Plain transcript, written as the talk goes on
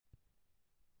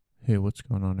Hey, what's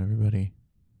going on, everybody?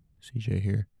 CJ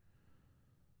here.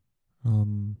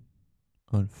 Um,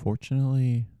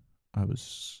 Unfortunately, I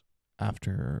was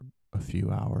after a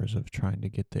few hours of trying to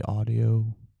get the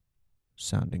audio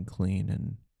sounding clean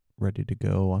and ready to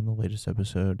go on the latest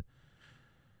episode.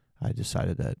 I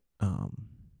decided that,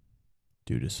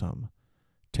 due to some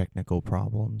technical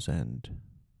problems and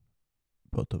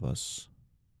both of us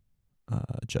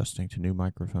adjusting to new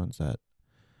microphones, that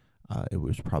it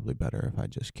was probably better if I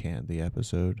just canned the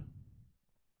episode.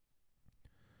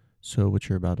 So what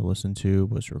you're about to listen to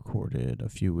was recorded a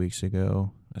few weeks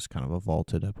ago as kind of a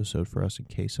vaulted episode for us in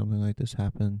case something like this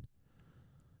happened.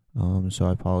 So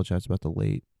I apologize about the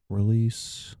late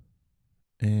release,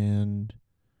 and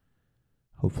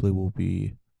hopefully we'll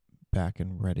be back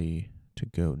and ready to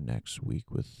go next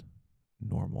week with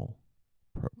normal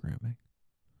programming.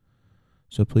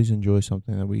 So please enjoy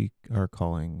something that we are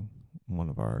calling one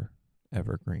of our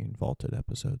evergreen vaulted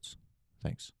episodes.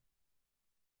 Thanks.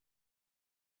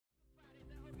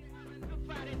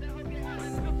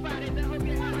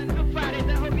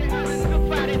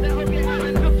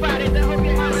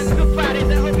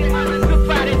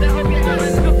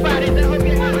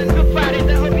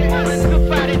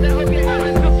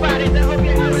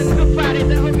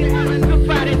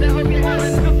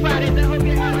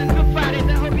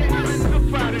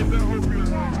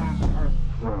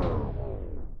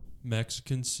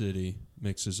 Mexican City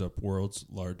mixes up world's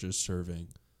largest serving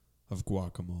of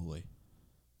guacamole.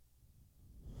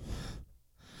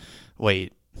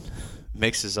 Wait,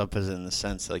 mixes up as in the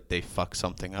sense like they fuck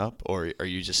something up, or are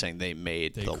you just saying they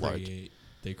made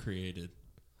They created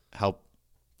how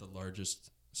the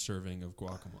largest serving of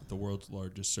guacamole, the world's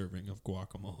largest serving of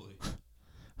guacamole.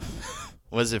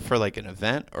 was it for like an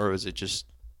event, or was it just?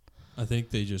 I think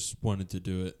they just wanted to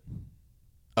do it.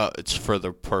 It's for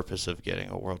the purpose of getting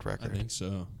a world record. I think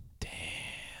so. Damn.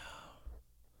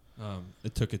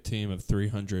 It took a team of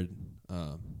 300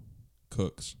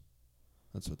 cooks.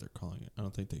 That's what they're calling it. I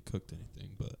don't think they cooked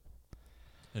anything, but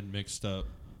and mixed up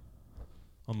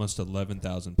almost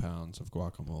 11,000 pounds of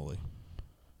guacamole.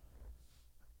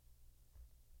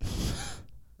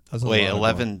 Wait,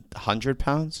 1,100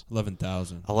 pounds?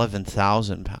 11,000.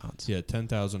 11,000 pounds. Yeah,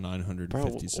 10,957.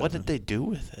 Bro, what did they do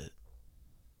with it?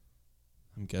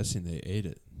 I'm guessing they ate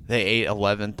it. They ate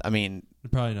 11. I mean,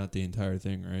 Probably not the entire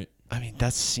thing, right?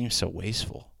 that seems so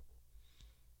wasteful.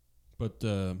 But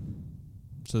so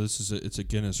this is it's a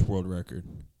Guinness World Record,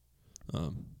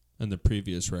 and the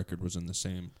previous record was in the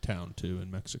same town too in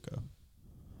Mexico.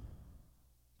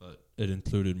 But it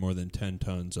included more than 10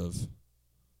 tons of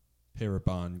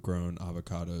Parabon grown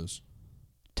avocados.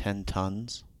 10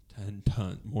 tons?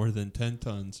 More than 10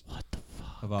 tons. What the fuck?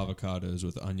 Of avocados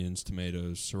with onions,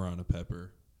 tomatoes, serrano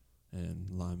pepper, and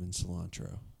lime and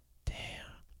cilantro. Damn.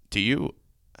 Do you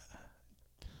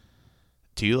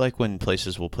like when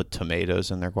places will put tomatoes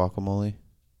in their guacamole?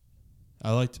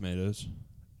 I like tomatoes.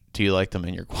 Do you like them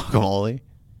in your guacamole?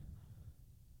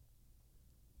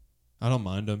 I don't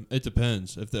mind them. It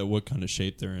depends what kind of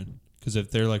shape they're in. Because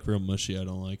if they're like real mushy, I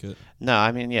don't like it. No,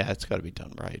 I mean, yeah, it's got to be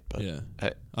done right. But yeah,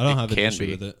 I don't have an issue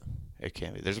with it. It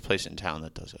can be. There's a place in town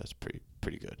that does it. It's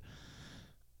pretty good.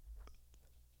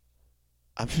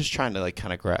 I'm just trying to like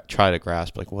kind of try to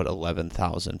grasp like what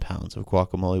 11,000 pounds of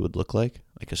guacamole would look like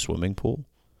a swimming pool.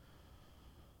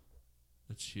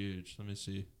 It's huge. Let me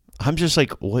see. I'm just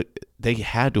like, what? They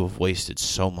had to have wasted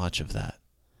so much of that.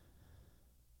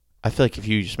 I feel like if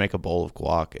you just make a bowl of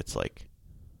guac, it's like,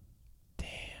 damn.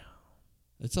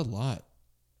 It's a lot.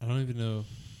 I don't even know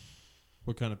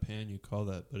what kind of pan you call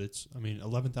that, but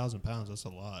 11,000 pounds, that's a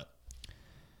lot.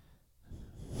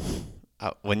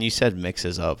 When you said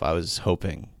mixes up, I was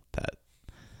hoping that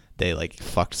they like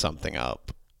fucked something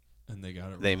up. And they got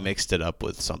it wrong. They mixed it up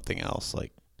with something else.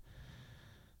 Like,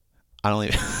 I don't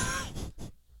even...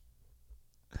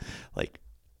 like,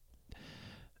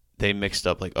 they mixed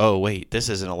up like, oh, wait, this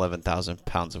isn't 11,000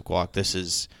 pounds of guac. This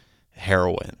is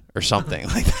heroin or something.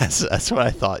 Like, that's what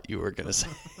I thought you were going to say.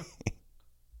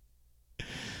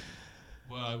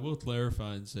 Well, I will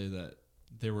clarify and say that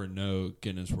there were no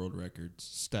Guinness World Records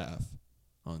staff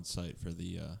on site for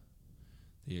the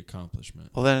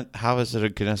accomplishment. Well, then how is it a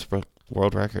Guinness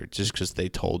World Record? Just because they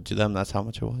told you them that's how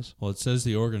much it was? Well, it says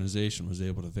the organization was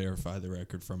able to verify the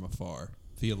record from afar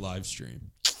via live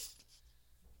stream.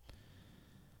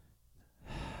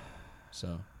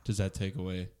 So, does that take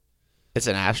away? It's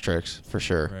an asterisk for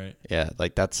sure. Right. Yeah,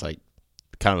 like that's like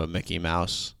kind of a Mickey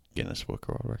Mouse Guinness Book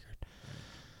of World Record.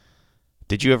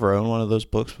 Did you ever own one of those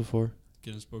books before?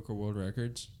 Guinness Book of World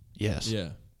Records? Yes. Yeah,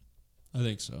 I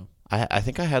think so. I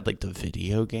think I had like the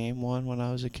video game one when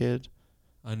I was a kid.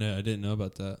 I know. I didn't know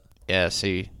about that. Yeah,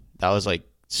 see, that was like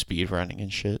speed running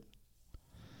and shit.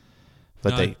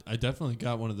 But No, I definitely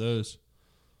got one of those,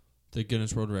 the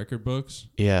Guinness World Record books,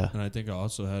 yeah, and I think I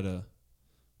also had a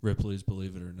Ripley's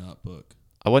Believe It or Not book.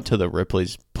 I went to the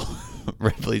Ripley's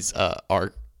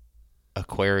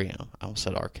aquarium. I almost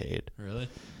said arcade. Really?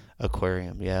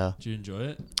 Aquarium, yeah. Did you enjoy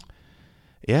it?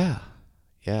 Yeah.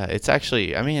 Yeah, it's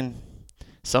actually, I mean,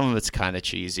 some of it's kind of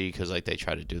cheesy because, like, they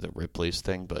try to do the Ripley's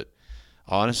thing. But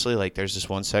honestly, like, there's this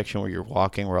one section where you're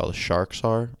walking where all the sharks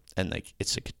are. And, like,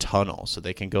 it's like a tunnel so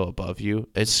they can go above you.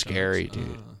 It's scary,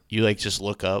 dude. You, like, just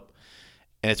look up.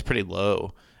 And it's pretty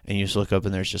low. And you just look up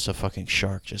and there's just a fucking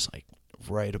shark just, like,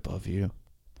 right above you.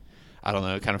 I don't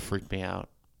know. It kind of freaked me out.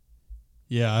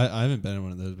 Yeah, I haven't been in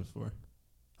one of those before.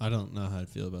 I don't know how I'd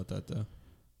feel about that, though.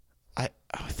 I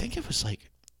think it was like,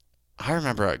 I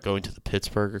remember going to the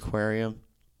Pittsburgh Aquarium,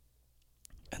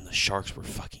 and the sharks were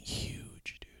fucking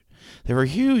huge, dude. They were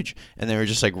huge, and they were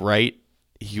just like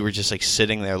you were just like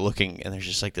sitting there looking, and there's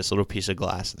just like this little piece of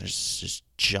glass, and there's this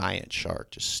giant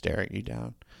shark just staring you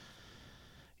down.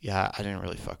 Yeah, I didn't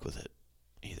really fuck with it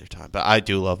either time. But I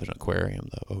do love an aquarium,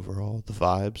 though, overall. The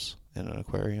vibes in an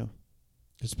aquarium.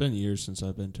 It's been years since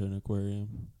I've been to an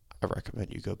aquarium. I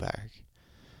recommend you go back.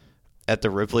 At the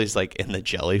Ripley's, like, in the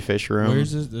jellyfish room. Where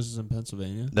is this? This is in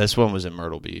Pennsylvania? This one was in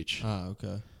Myrtle Beach. Ah,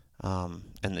 okay.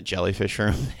 In the jellyfish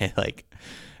room,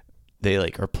 they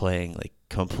are playing, like,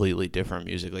 completely different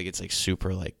music. Like, it's, like,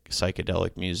 super, like,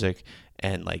 psychedelic music.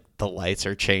 And, like, the lights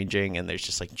are changing, and there's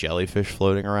just, like, jellyfish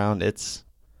floating around. It's...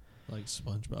 Like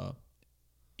SpongeBob.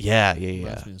 Yeah.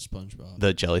 Reminds me of SpongeBob.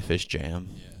 The jellyfish jam.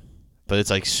 Yeah. But it's,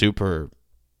 like, super...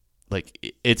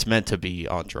 Like, it's meant to be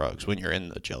on drugs when you're in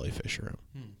the jellyfish room.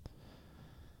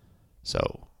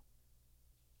 So,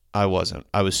 I wasn't.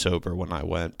 I was sober when I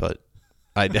went, but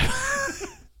I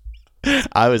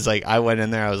was like, I went in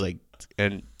there, I was like,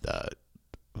 and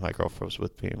my girlfriend was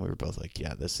with me, and we were both like,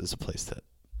 yeah, this is a place that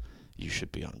you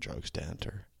should be on drugs to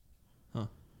enter. Huh.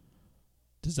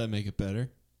 Does that make it better?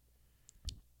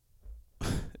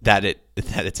 That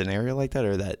it's an area like that,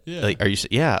 or that, yeah. Like, are you,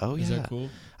 yeah, oh yeah. Is that cool?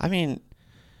 I mean,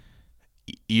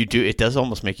 you do, it does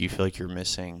almost make you feel like you're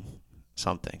missing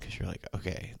something, because you're like,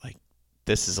 okay, like,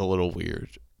 this is a little weird,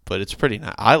 but it's pretty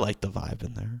nice. I like the vibe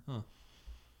in there. Huh.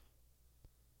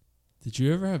 Did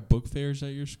you ever have book fairs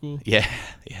at your school? Yeah.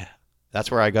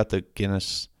 That's where I got the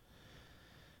Guinness.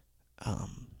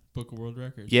 Book of World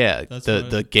Records. Yeah, That's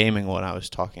the gaming one I was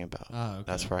talking about. Ah, okay.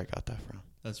 That's where I got that from.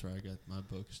 That's where I got my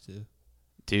books too.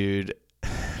 Dude,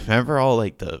 remember all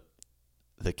like the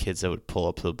kids that would pull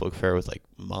up to the book fair with like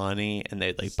money, and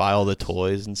they'd like buy all the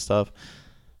toys and stuff?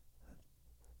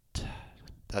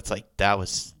 That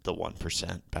was the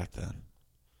 1% back then.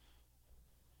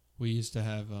 We used to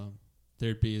have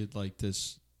there'd be like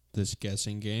this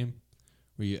guessing game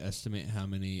where you estimate how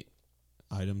many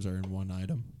items are in one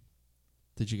item.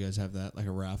 Did you guys have that, like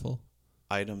a raffle?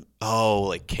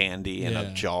 Like candy in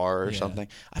a jar or something.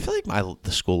 I feel like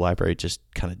the school library just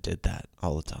kind of did that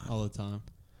all the time.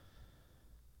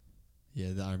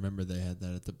 Yeah, I remember they had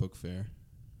that at the book fair.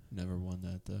 Never won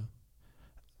that though.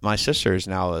 My sister is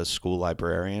now a school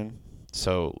librarian,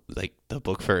 so like the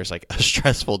book fair is like a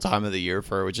stressful time of the year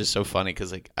for her, which is so funny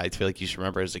because like I feel like you should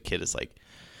remember as a kid it's like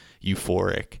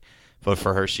euphoric, but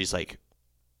for her she's like,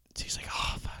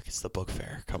 oh fuck, it's the book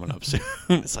fair coming up soon.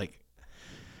 It's like,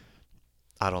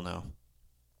 I don't know.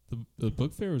 The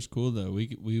book fair was cool though.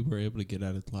 We were able to get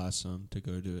out of class some to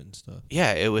go do it and stuff.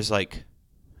 Yeah, it was like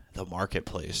the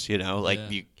marketplace, you know, like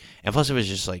and plus it was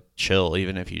just like chill,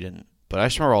 even if you didn't. But I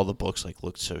just remember all the books like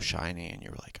looked so shiny, and you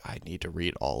were like, I need to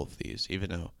read all of these, even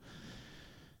though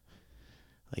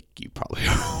like you probably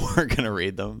weren't gonna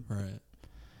read them. Right.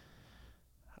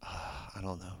 I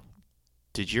don't know.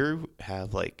 Did you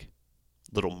have like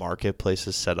little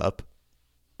marketplaces set up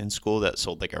in school that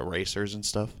sold like erasers and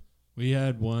stuff? We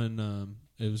had one.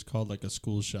 It was called like a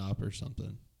school shop or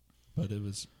something, but it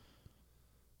was,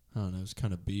 I don't know. It was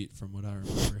kind of beat from what I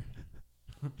remember.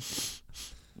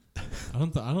 I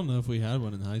don't know if we had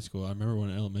one in high school. I remember one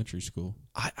in elementary school.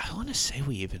 I want to say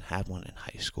we even had one in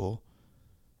high school.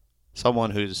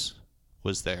 Someone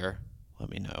was there, let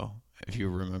me know if you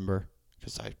remember,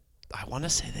 because I want to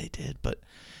say they did, but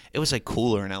it was like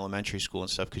cooler in elementary school and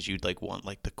stuff because you'd like want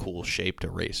like the cool shaped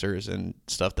erasers and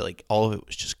stuff that like all of it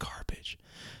was just garbage.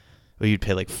 But you'd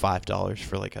pay like $5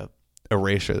 for like a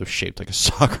eraser that was shaped like a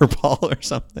soccer ball or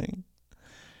something.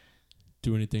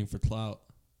 Do anything for clout.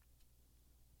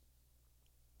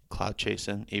 Cloud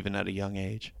chasing, even at a young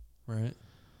age. Right.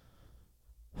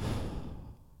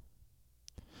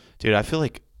 Dude, I feel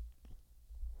like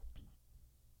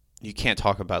you can't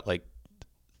talk about like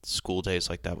school days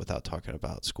like that without talking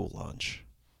about school lunch.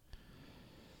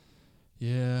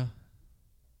 Yeah.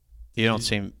 You don't Dude.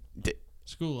 seem.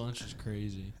 School lunch is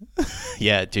crazy.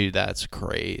 Yeah, dude, that's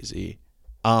crazy.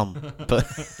 But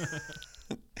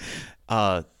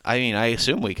I mean, I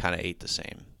assume we kind of ate the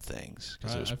same things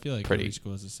because it was I feel like pretty. every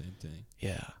school has the same thing.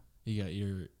 Yeah, You got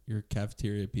your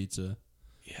cafeteria pizza.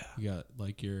 yeah. You got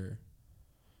like your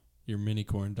mini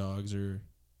corn dogs, or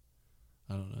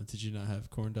I don't know. Did you not have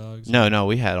corn dogs? No,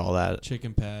 we had all that.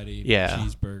 Chicken patty. Yeah.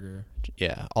 Cheeseburger.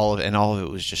 Yeah, all of it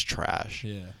was just trash.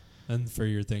 Yeah. And for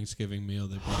your Thanksgiving meal,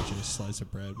 they brought you a slice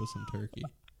of bread with some turkey.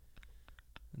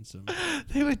 And some.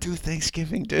 They would do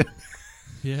Thanksgiving, dude.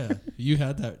 Yeah, you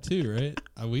had that too, right?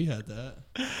 We had that.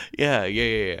 Yeah.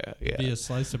 Be a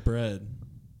slice of bread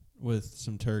with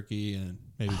some turkey and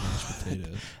maybe mashed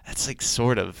potatoes. That's like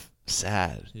sort of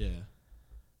sad. Yeah.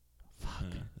 Fuck.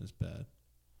 Yeah, that's bad.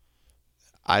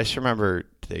 I just remember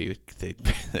they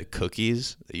the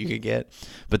cookies that you could get,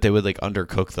 but they would like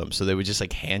undercook them, so they would just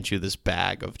like hand you this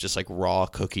bag of just like raw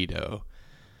cookie dough,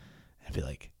 and be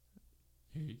like,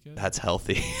 Here you go. "That's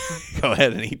healthy. Go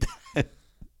ahead and eat that."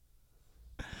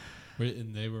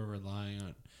 And they were relying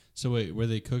on. So wait, were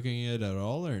they cooking it at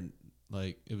all, or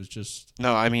like it was just?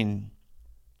 No, I mean,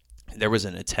 there was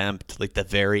an attempt, like the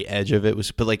very edge of it was,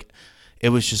 but like it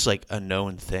was just like a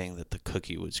known thing that the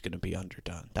cookie was going to be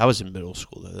underdone. That was in middle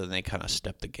school, though. Then they kind of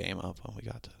stepped the game up when we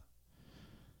got to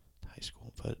high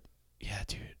school. But yeah,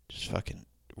 dude, just fucking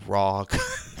raw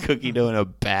cookie dough in a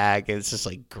bag. And it's just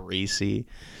like greasy.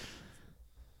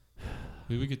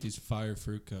 We would get these fire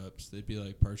fruit cups. They'd be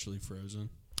like partially frozen.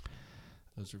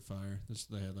 Those are fire.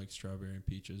 They had like strawberry and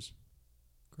peaches.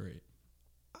 Great.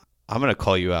 I'm going to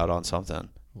call you out on something.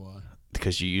 Why?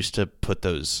 Because you used to put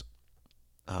those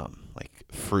like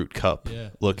fruit cup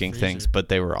looking freezer. things, but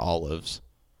they were olives.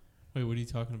 Wait, what are you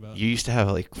talking about? You used to have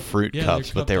like fruit they're cups,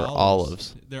 but cupped they were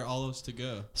olives. They're olives to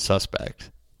go. Suspect.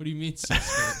 What do you mean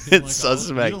suspect? You don't It's like olives?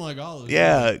 suspect. You don't like olives?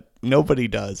 Yeah, nobody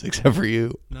does except for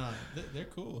you. Nah, they're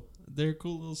cool. They're a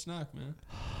cool little snack, man.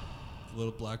 The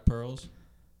little black pearls.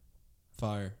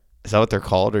 Fire. Is that what they're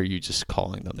called, or are you just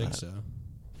calling them I think that? so.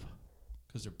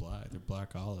 Because they're black. They're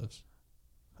black olives.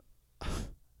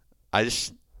 I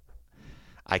just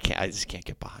can't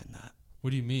get behind that.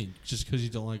 What do you mean? Just because you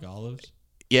don't like olives?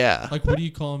 Yeah. Like, what are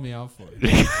you calling me out for?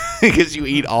 Because you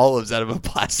eat olives out of a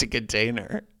plastic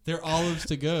container. They're olives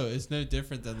to go. It's no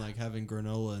different than like having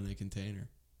granola in a container.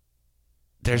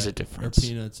 There's a Or difference.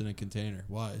 peanuts in a container.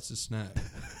 Why? It's a snack.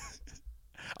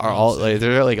 There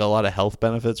are like a lot of health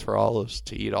benefits for olives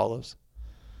to eat olives.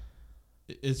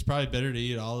 It's probably better to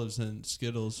eat olives than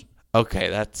Skittles, Okay,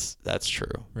 that's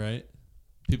true. right?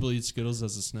 People eat Skittles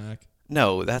as a snack.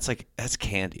 No, that's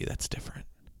candy. That's different.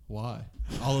 Why?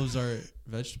 Olives are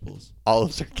vegetables.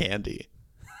 Olives are candy.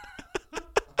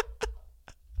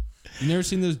 You never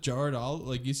seen those jarred olives?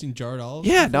 Like, you seen jarred olives?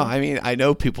 Yeah, no, before? I mean, I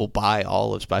know people buy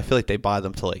olives, but I feel like they buy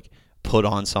them to like put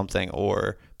on something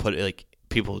or put like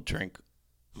people drink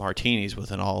martinis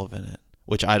with an olive in it,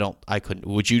 which I couldn't.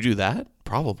 Would you do that?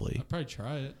 Probably. I'd probably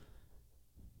try it.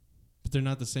 But they're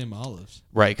not the same olives.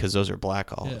 Right, because those are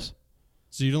black olives.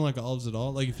 So you don't like olives at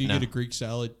all? Like, if you No. get a Greek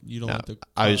salad, you don't No, like the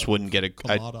I just wouldn't get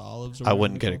Kamada olives? Or I whatever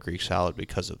wouldn't they're get a called? Greek salad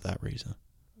because of that reason.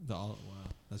 Wow,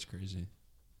 that's crazy.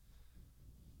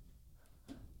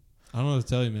 I don't know what to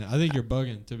tell you, man. I think you're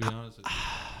bugging, to be honest with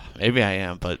you. Maybe I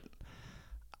am, but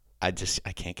I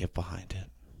can't get behind it.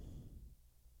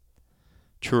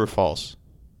 True or false?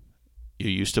 You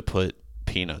used to put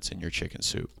peanuts in your chicken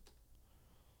soup.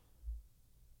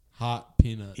 Hot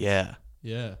peanuts. Yeah.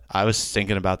 Yeah. I was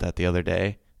thinking about that the other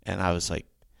day, and I was like,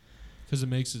 Because it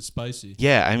makes it spicy.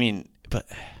 yeah, I mean, but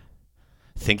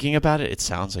thinking about it, it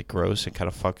sounds like gross and kind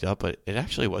of fucked up, but it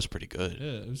actually was pretty good.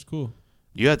 Yeah, it was cool.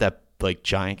 You had that like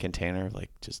giant container of like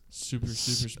just Super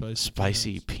spicy.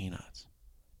 spicy peanuts. peanuts.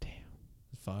 Damn.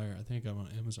 Fire. I think I'm on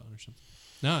Amazon or something.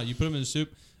 Nah, you put them in the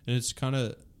soup, and it's kind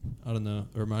of, I don't know,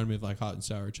 it reminded me of like hot and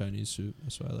sour Chinese soup.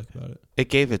 That's what I like about it. It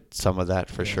gave it some of that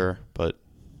for Yeah. sure, and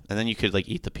then you could like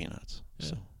eat the peanuts. Yeah.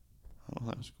 So I don't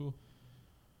know. That's cool.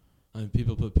 I mean,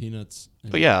 people put peanuts in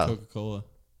Oh, yeah. Coca-Cola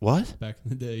What? back in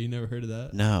the day. You never heard of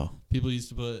that? No. People used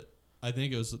to put, I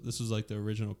think this was like the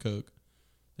original Coke.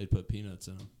 They'd put peanuts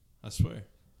in them. I swear.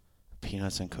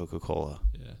 Peanuts and Coca-Cola.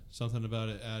 Yeah, something about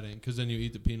it adding, because then you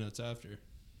eat the peanuts after.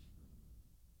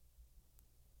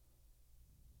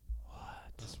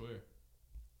 What? I swear.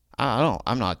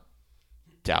 I'm not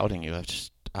doubting you.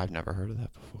 I've never heard of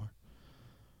that before.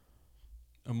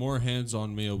 A more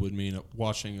hands-on meal would mean a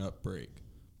washing up break,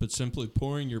 but simply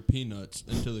pouring your peanuts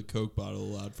into the Coke bottle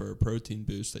allowed for a protein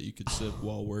boost that you could sip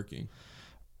while working.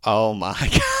 Oh my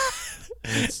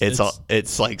god.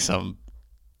 It's like some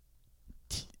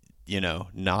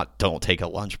don't take a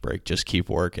lunch break, just keep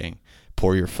working.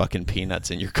 Pour your fucking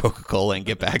peanuts in your Coca-Cola and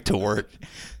get back to work.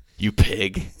 You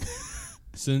pig.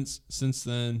 Since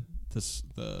then,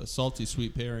 the salty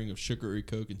sweet pairing of sugary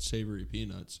Coke and savory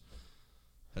peanuts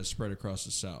has spread across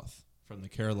the South, from the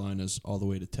Carolinas all the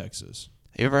way to Texas.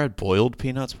 You ever had boiled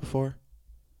peanuts before?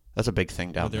 That's a big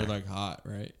thing down But they're there. like hot,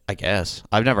 right? I guess.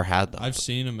 I've never had them. I've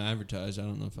seen them advertised. I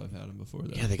don't know if I've had them before,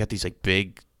 though. Yeah, they got these like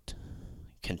big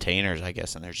containers, I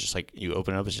guess, and they're just like, you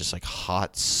open it up, it's just like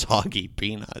hot, soggy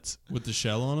peanuts. With the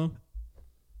shell on them?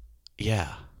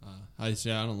 Yeah. I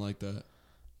don't like that.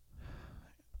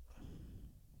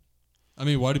 I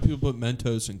mean, why do people put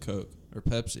Mentos in Coke or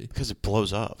Pepsi? Because it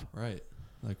blows up. Right.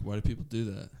 Like, why do people do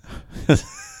that?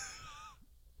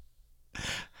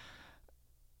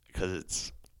 Because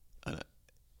it's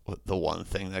the one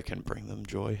thing that can bring them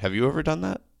joy. Have you ever done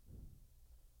that?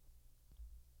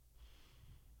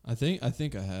 I think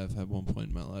I have at one point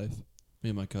in my life.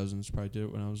 Me and my cousins probably did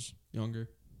it when I was younger.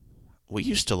 We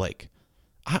used to like.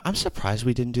 I'm surprised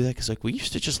we didn't do that because like we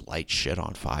used to just light shit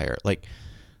on fire.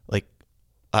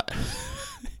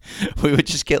 We would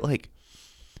just get like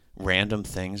random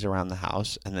things around the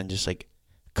house and then just like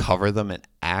cover them in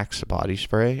Axe body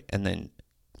spray and then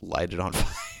light it on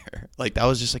fire. Like that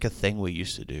was just like a thing we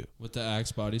used to do. With the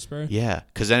Axe body spray? Yeah,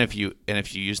 because then if you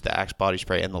use the Axe body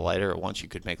spray and the lighter at once, you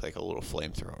could make like a little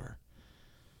flamethrower.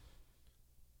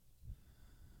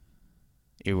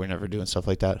 You were never doing stuff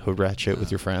like that, hood rat shit with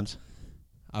your friends.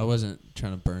 I wasn't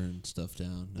trying to burn stuff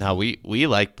down. No, we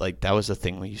liked like that was the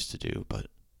thing we used to do, but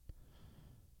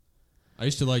I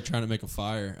used to like trying to make a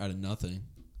fire out of nothing.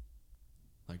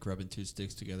 Like rubbing two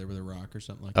sticks together with a rock or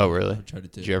something like that. Oh, really? I would try to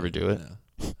do Did you ever do it? No.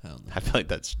 Hell no. I feel like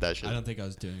that should. I don't think I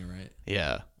was doing it right.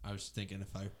 Yeah. I was thinking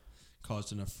if I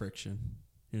caused enough friction,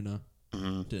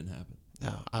 Mm-hmm. didn't happen.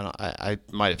 No, I don't. I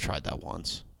might have tried that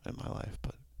once in my life,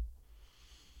 but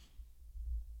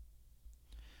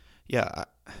yeah,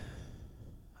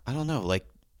 I don't know. Like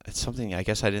it's something I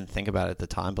guess I didn't think about at the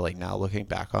time, but like now looking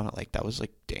back on it, like that was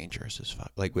like dangerous as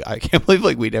fuck. Like I can't believe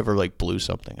like we never like blew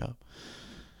something up,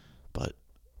 but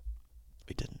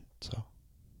we didn't. So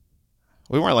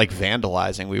we weren't like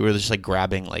vandalizing. We were just like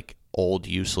grabbing like old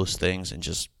useless things and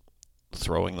just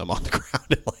throwing them on the ground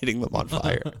and lighting them on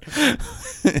fire.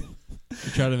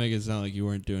 You try to make it sound like you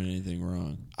weren't doing anything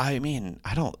wrong. I mean,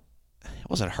 it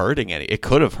wasn't hurting any. It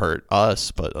could have hurt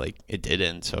us, but like it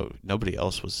didn't. So nobody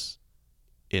else was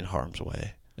in harm's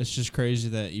way. It's just crazy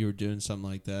that you were doing something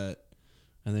like that,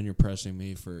 and then you're pressing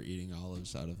me for eating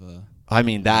olives out of a. I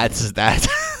mean, that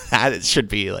should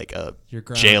be like a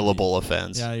jailable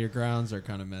offense. Yeah, your grounds are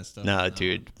kind of messed up. No,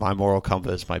 dude, my moral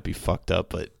compass might be fucked up,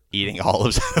 but eating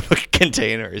olives out of a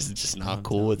container is just not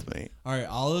cool with me. All right,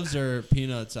 olives or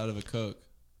peanuts out of a Coke?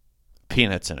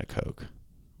 Peanuts in a Coke.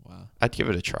 Wow. I'd give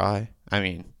it a try. I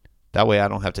mean, that way I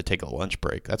don't have to take a lunch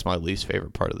break. That's my least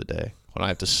favorite part of the day, when I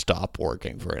have to stop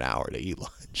working for an hour to eat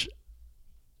lunch.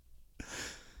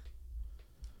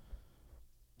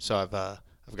 So I've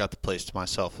got the place to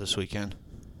myself this weekend.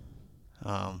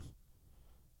 Doing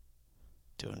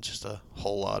just a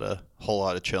whole lot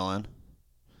of chilling.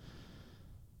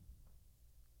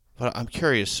 But I'm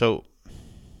curious, so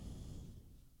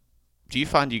do you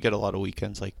find you get a lot of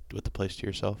weekends like with the place to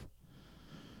yourself?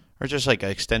 Or just like an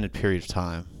extended period of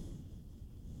time?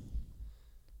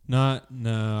 No,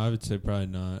 I would say probably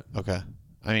not. Okay.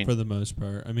 I mean, for the most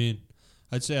part. I mean,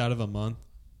 I'd say out of a month,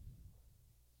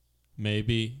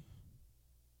 maybe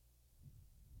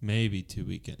 2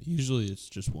 weekends. Usually it's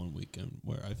just one weekend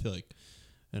where I feel like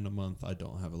in a month I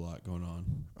don't have a lot going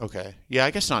on. okay. Yeah,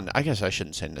 I guess not. I guess I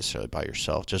shouldn't say necessarily by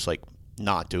yourself, just like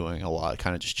not doing a lot,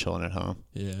 kind of just chilling at home.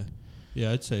 Yeah.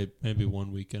 Yeah, I'd say maybe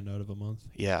one weekend out of a month.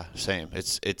 Yeah, same.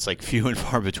 It's like few and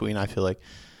far between, I feel like.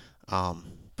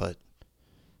 But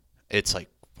it's like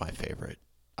my favorite.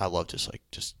 I love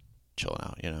just chilling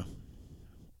out,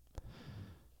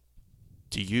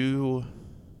 Do you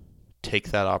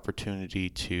take that opportunity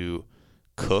to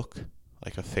cook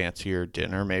like a fancier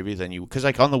dinner maybe than you, because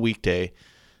like on the weekday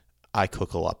I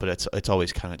cook a lot, but it's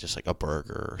always kind of just like a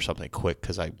burger or something quick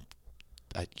because I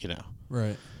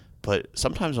Right. But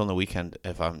sometimes on the weekend,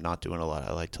 if I'm not doing a lot,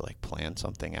 I like to like plan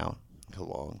something out like a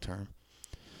long term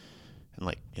and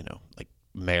like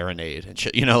marinate and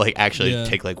shit, like actually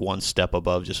take like one step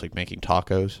above just like making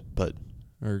tacos, but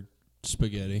or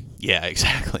spaghetti. Yeah,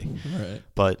 exactly.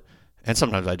 Right. And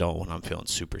sometimes I don't when I'm feeling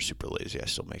super, super lazy. I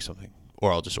still make something,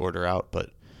 or I'll just order out.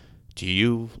 But do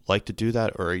you like to do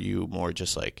that, or are you more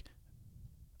just like,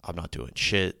 I'm not doing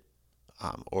shit,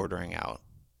 I'm ordering out,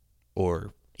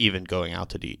 or even going out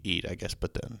to eat, I guess,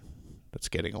 but then that's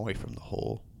getting away from the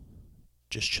whole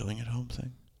just chilling at home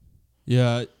thing?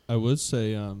 Yeah, I would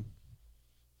say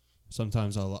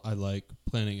sometimes I like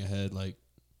planning ahead, like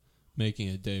making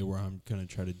a day where I'm going to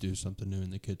try to do something new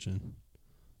in the kitchen.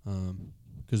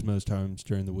 Because most times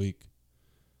during the week,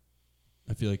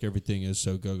 I feel like everything is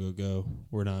so go, go, go.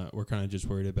 We're kind of just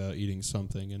worried about eating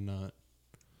something and not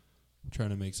trying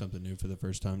to make something new for the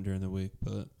first time during the week.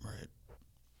 But Right.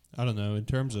 I don't know, in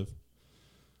terms of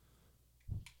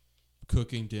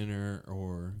cooking dinner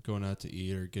or going out to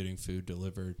eat or getting food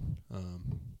delivered, I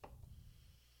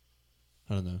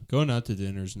don't know. Going out to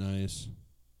dinner is nice,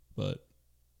 but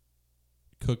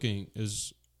cooking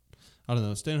is, I don't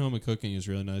know, staying home and cooking is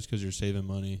really nice because you're saving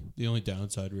money. The only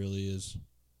downside really is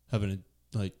having to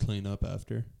like clean up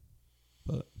after.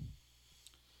 But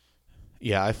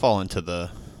Yeah, I fall into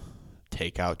the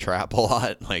takeout trap a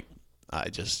lot. Like,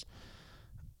 that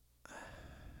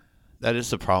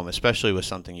is the problem, especially with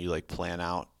something you like plan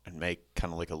out and make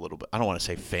kind of like a little bit, I don't want to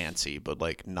say fancy, but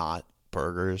like not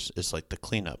burgers, is like the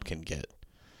cleanup can get,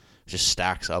 just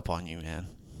stacks up on you, man.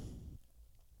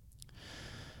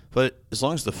 But as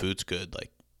long as the food's good,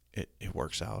 like it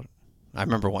works out. I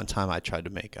remember one time I tried to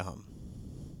make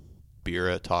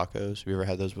birria tacos. Have you ever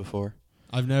had those before?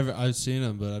 I've seen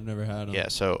them, but I've never had them. Yeah,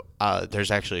 so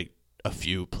there's actually a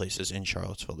few places in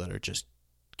Charlottesville that are just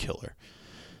killer.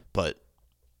 But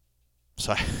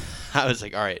so I was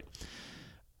like, all right.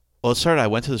 Well, it started, I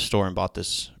went to the store and bought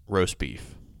this roast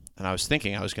beef. And I was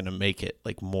thinking I was going to make it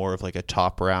like more of like a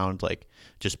top round, like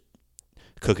just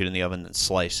cook it in the oven and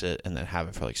slice it and then have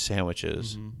it for like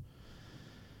sandwiches. Mm-hmm.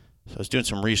 So I was doing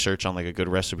some research on like a good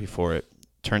recipe for it.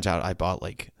 Turns out I bought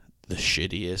like the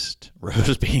shittiest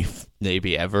roast beef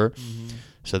maybe ever. Mm-hmm.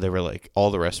 So they were like,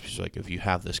 all the recipes were like, if you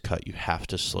have this cut, you have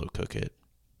to slow cook it.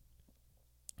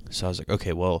 So I was like,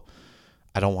 okay, well,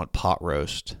 I don't want pot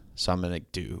roast, so I'm gonna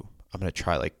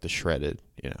try like the shredded,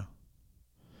 you know.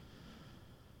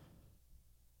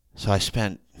 So I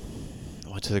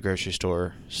went to the grocery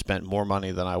store, spent more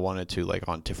money than I wanted to, like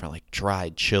on different like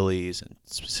dried chilies and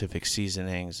specific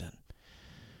seasonings, and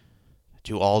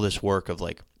do all this work of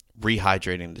like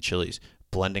rehydrating the chilies,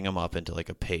 blending them up into like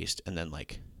a paste, and then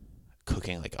like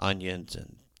cooking like onions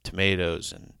and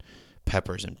tomatoes and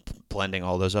peppers and blending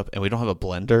all those up. And we don't have a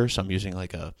blender, so I'm using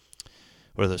like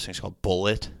what are those things called?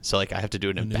 Bullet. So like I have to do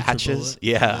it in batches.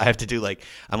 Yeah, I have to do like,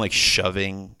 I'm like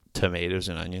shoving tomatoes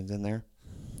and onions in there.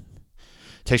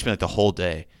 It takes me like the whole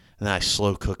day, and then I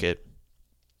slow cook it,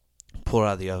 pull it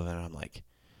out of the oven, and I'm like,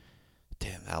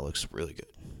 damn, that looks really good.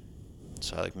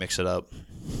 So I like mix it up.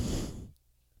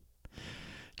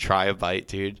 Try a bite,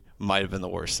 dude. Might have been the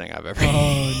worst thing I've ever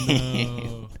eaten.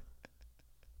 No.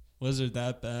 Was it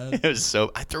that bad? It was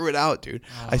I threw it out, dude.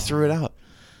 Oh. I threw it out.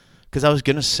 Because I was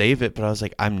going to save it, but I was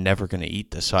like, I'm never going to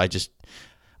eat this. So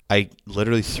I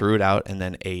literally threw it out and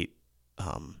then ate.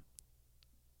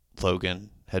 Logan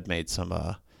had made some,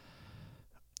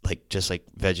 like, just like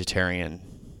vegetarian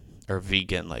or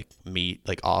vegan, like meat,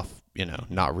 like off, you know,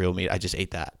 not real meat. I just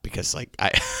ate that because, like,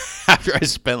 after I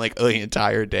spent like the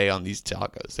entire day on these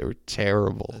tacos, they were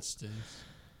terrible. That stinks.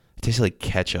 It tasted like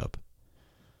ketchup.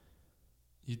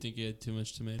 You think you had too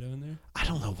much tomato in there? I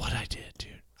don't know what I did,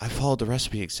 dude. I followed the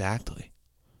recipe exactly.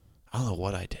 I don't know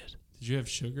what I did. Did you have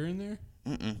sugar in there?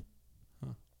 Mm-mm.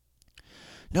 Huh.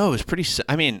 No, it was pretty...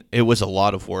 I mean, it was a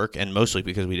lot of work, and mostly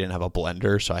because we didn't have a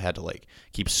blender, so I had to, like,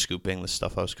 keep scooping the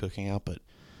stuff I was cooking out. But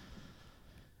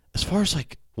as far as,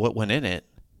 like, what went in it,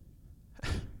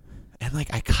 and,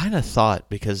 like, I kind of thought,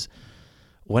 because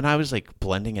when I was, like,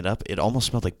 blending it up, it almost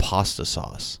smelled like pasta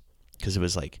sauce, because it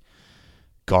was, like,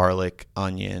 garlic,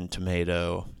 onion,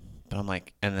 tomato... But I'm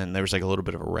like, and then there was like a little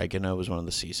bit of oregano was one of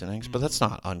the seasonings, but that's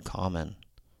not uncommon.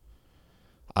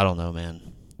 I don't know,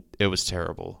 man. It was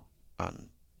terrible.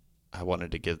 I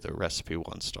wanted to give the recipe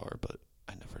 1 star, but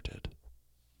I never did.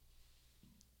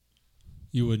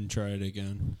 You wouldn't try it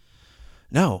again?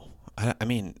 No. I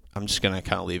mean, I'm just going to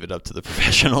kind of leave it up to the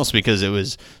professionals because it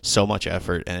was so much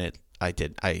effort, and I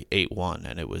ate one,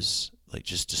 and it was like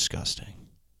just disgusting.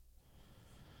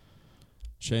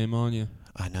 Shame on you.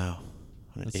 I know.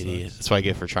 I'm an That idiot. sucks. That's what I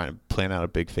get for trying to plan out a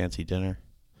big fancy dinner.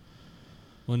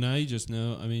 Well, now you just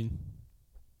know. I mean,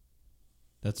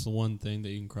 that's the one thing that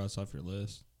you can cross off your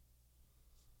list.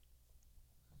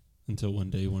 Until one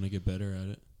day you want to get better at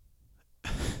it.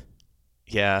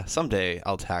 Yeah, someday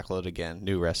I'll tackle it again.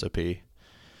 New recipe.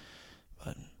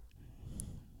 But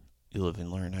you live and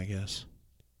learn, I guess.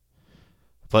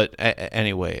 But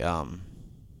anyway,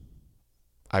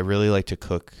 I really like to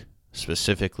cook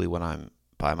specifically when I'm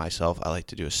by myself. I like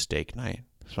to do a steak night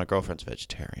because my girlfriend's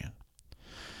vegetarian.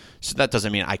 So that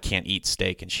doesn't mean I can't eat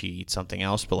steak and she eats something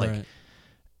else. But, like, Right.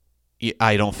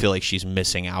 I don't feel like she's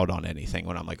missing out on anything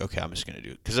when I'm like, okay, I'm just going to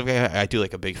do it. Because if I do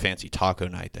like a big fancy taco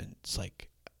night, then it's like,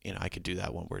 I could do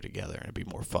that when we're together and it'd be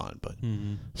more fun. But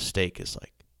steak is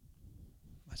like,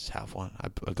 I just have one. I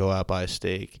go out, buy a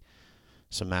steak,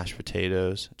 some mashed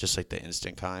potatoes, just like the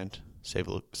instant kind. Save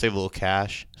a little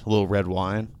cash, a little red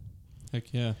wine.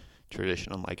 Heck yeah.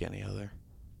 Tradition unlike any other.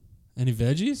 Any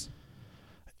veggies?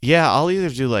 Yeah, I'll either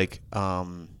do like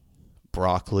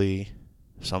broccoli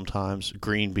sometimes,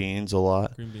 green beans a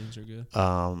lot. Green beans are good.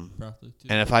 Broccoli too.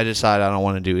 And if I decide I don't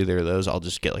want to do either of those, I'll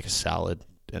just get like a salad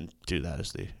and do that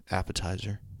as the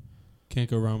appetizer. Can't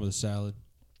go wrong with a salad.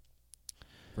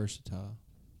 Versatile.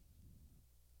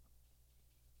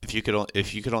 If you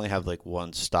could only have like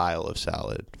one style of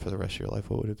salad for the rest of your life,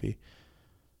 what would it be?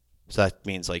 So that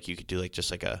means like you could do like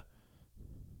just like a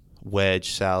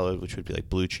wedge salad, which would be like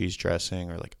blue cheese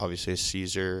dressing, or like obviously a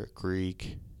Caesar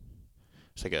Greek.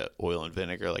 It's like a oil and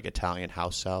vinegar, like Italian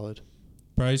house salad.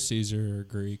 Probably Caesar or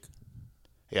Greek.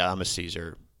 Yeah, I'm a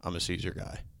Caesar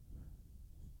guy.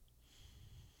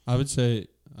 I would say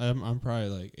I'm probably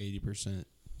like 80%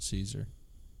 Caesar.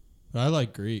 But I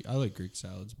like Greek. I like Greek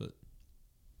salads, but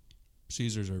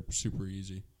Caesars are super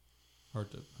easy.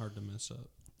 Hard to mess up.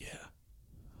 Yeah.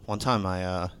 One time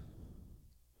my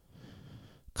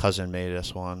cousin made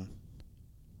us one,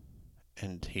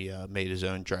 and he made his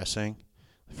own dressing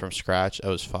from scratch. That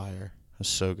was fire. It was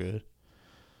so good.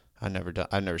 I've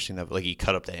never seen that. Like he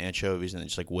cut up the anchovies and then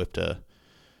just like whipped an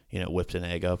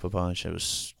egg up a bunch. It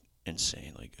was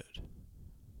insanely good.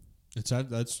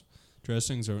 That's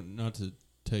dressings are, not to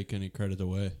take any credit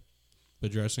away,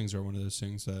 but dressings are one of those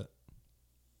things that,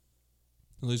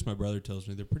 at least my brother tells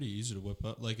me, they're pretty easy to whip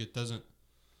up. Like it doesn't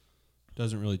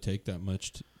really take that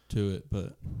much to it,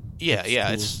 but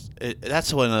yeah, cool.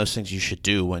 That's one of those things you should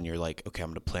do when you're like, okay, I'm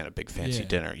going to plan a big fancy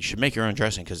dinner. You should make your own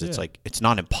dressing because it's like it's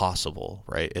not impossible,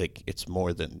 right? Like it's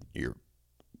more than you're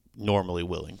normally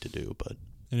willing to do, but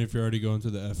and if you're already going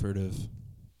through the effort of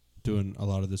doing a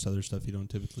lot of this other stuff you don't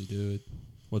typically do,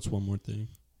 what's one more thing?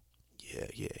 Yeah.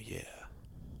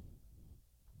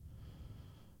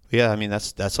 Yeah, I mean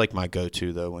that's like my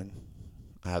go-to though when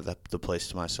I have the place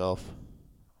to myself.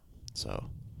 So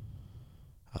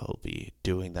I'll be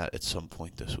doing that at some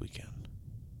point this weekend.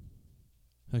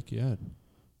 Heck yeah.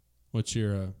 What's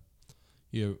your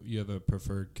you have a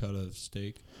preferred cut of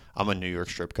steak? I'm a New York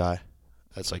strip guy.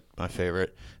 That's like my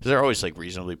favorite. 'Cause they're always like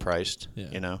reasonably priced,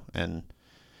 and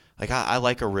like I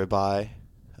like a ribeye,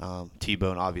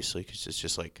 T-bone obviously because it's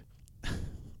just like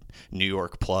New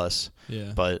York plus.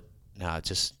 Yeah. But no,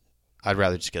 I'd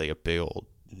rather just get like a big old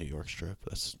New York strip.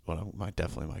 That's what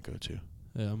definitely my go-to.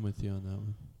 Yeah, I'm with you on that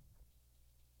one.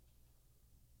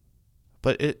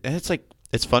 But it's like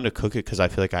it's fun to cook it because I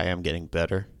feel like I am getting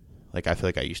better. Like I feel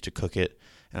like I used to cook it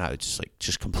and I would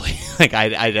just completely like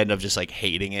I'd end up just like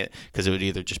hating it because it would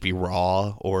either just be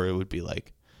raw or it would be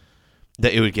like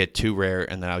that it would get too rare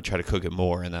and then I would try to cook it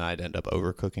more and then I'd end up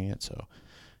overcooking it. So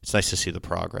it's nice to see the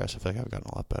progress. I feel like I've gotten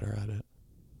a lot better at it.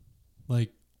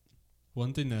 Like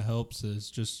one thing that helps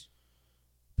is just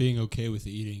being okay with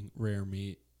eating rare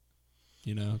meat,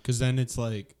 because then it's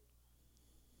like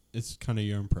it's kind of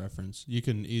your own preference. You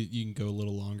can go a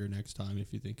little longer next time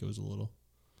if you think it was a little.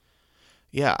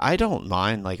 Yeah, I don't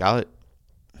mind. Like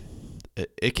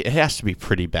it has to be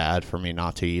pretty bad for me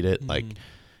not to eat it. Mm-hmm. Like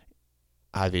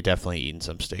I've definitely eaten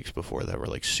some steaks before that were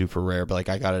like super rare, but like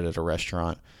I got it at a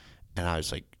restaurant and I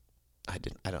was like, I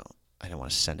didn't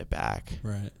want to send it back.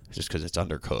 Right. Just because it's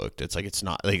undercooked. It's like it's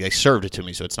not like they served it to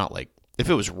me, so it's not like if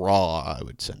it was raw, I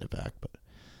would send it back. But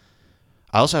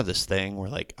I also have this thing where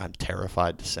like I'm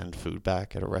terrified to send food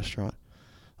back at a restaurant.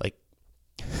 Like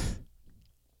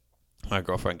my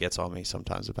girlfriend gets on me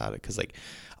sometimes about it because like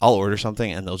I'll order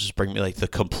something and they'll just bring me like the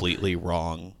completely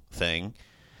wrong thing.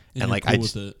 And like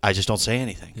cool I just don't say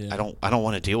anything. Yeah. I don't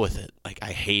want to deal with it. Like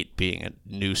I hate being a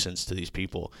nuisance to these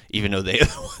people, even though they're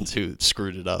the ones who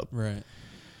screwed it up. Right.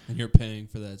 And you're paying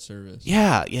for that service.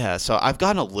 Yeah. So I've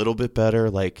gotten a little bit better.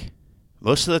 Like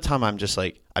most of the time I'm just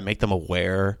like I make them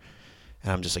aware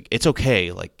and I'm just like, it's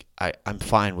okay. Like I'm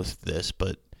fine with this,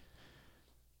 but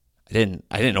I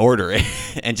didn't order it.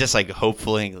 And just like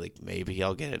hopefully like maybe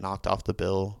I'll get it knocked off the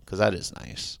bill because that is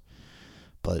nice.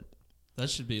 But that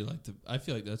should be like I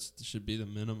feel like that should be the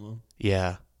minimum.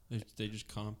 Yeah. They just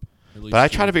comp. But I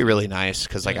try to be really nice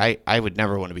because like I would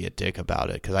never want to be a dick about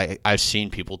it because I've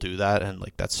seen people do that and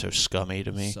like that's so scummy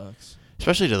to me. It sucks.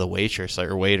 Especially to the waitress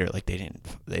or waiter, like they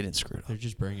didn't screw it up. They're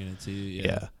just bringing it to you.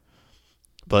 Yeah.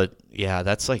 But yeah,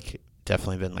 that's like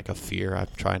definitely been like a fear I'm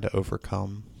trying to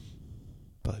overcome.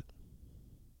 But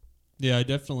yeah, I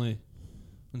definitely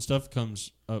when stuff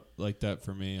comes up like that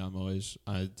for me,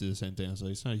 I do the same thing. I was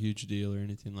like, it's not a huge deal or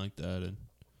anything like that, and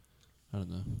I don't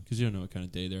know, because you don't know what kind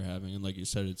of day they're having, and like you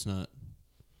said, it's not.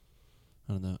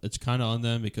 I don't know. It's kind of on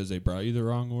them because they brought you the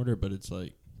wrong order, but it's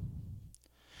like,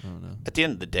 I don't know. At the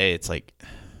end of the day, it's like,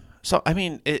 so I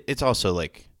mean, it's also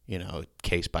like,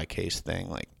 case by case thing.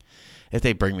 Like, if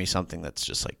they bring me something that's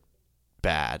just like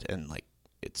bad and like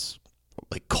it's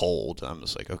like cold, I'm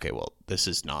just like, okay, well, this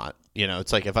is not,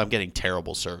 it's like if I'm getting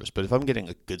terrible service, but if I'm getting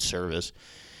a good service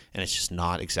and it's just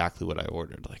not exactly what I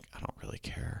ordered, like, I don't really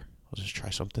care. I'll just try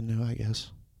something new, I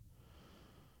guess.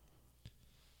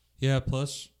 Yeah,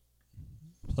 plus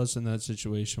in that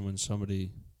situation when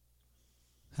somebody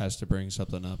has to bring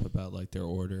something up about like their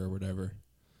order or whatever,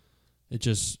 I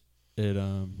just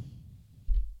feel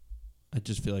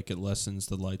like it lessens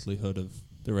the likelihood of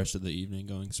the rest of the evening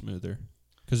going smoother.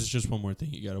 Because it's just one more thing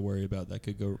you got to worry about that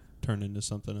could go turn into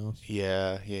something else.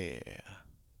 Yeah.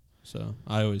 So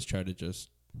I always try to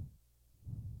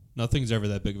nothing's ever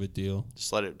that big of a deal.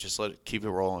 Just let it keep it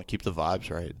rolling, keep the vibes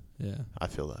right. Yeah. I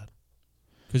feel that.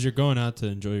 Because you're going out to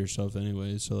enjoy yourself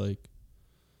anyway, so like,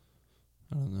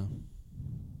 I don't know.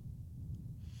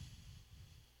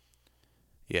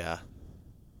 Yeah.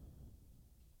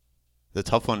 The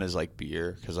tough one is like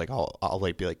beer, because like I'll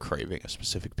like be like craving a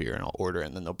specific beer and I'll order it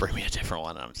and then they'll bring me a different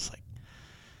one and I'm just like,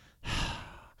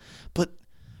 but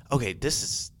okay,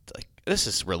 this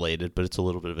is related, but it's a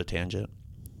little bit of a tangent.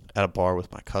 At a bar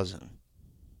with my cousin,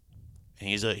 and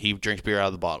he drinks beer out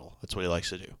of the bottle. That's what he likes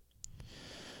to do.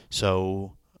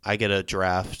 So I get a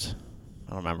draft.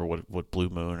 I don't remember what Blue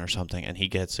Moon or something, and he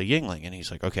gets a Yingling, and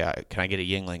he's like, okay, can I get a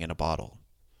Yingling in a bottle?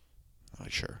 I'm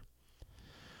like, sure.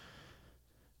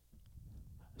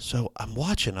 So I'm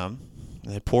watching them,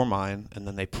 and they pour mine, and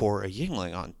then they pour a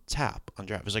Yingling on tap on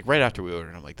draft. It was like right after we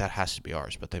ordered. I'm like, that has to be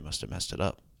ours, but they must have messed it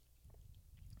up.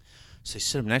 So they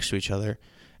sit them next to each other,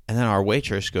 and then our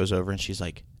waitress goes over and she's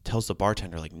like, tells the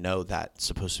bartender like, no, that's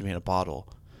supposed to be in a bottle.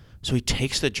 So he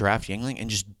takes the draft Yingling and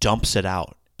just dumps it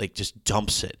out, like just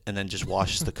dumps it, and then just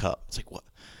washes the cup. It's like, what?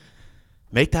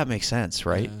 Make that make sense,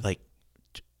 right? Yeah. Like,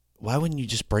 why wouldn't you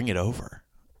just bring it over?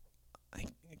 Like,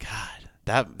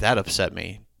 God, that upset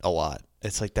me a lot.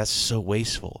 It's like, that's so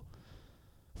wasteful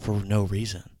for no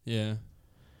reason. Yeah.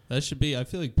 That should be, I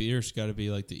feel like beer's got to be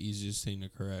like the easiest thing to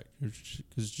correct.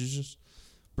 Because you just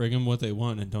bring them what they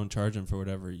want and don't charge them for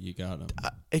whatever you got them.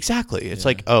 Exactly. It's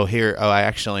like, I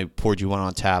accidentally poured you one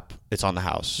on tap. It's on the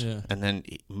house. Yeah. And then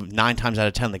 9 times out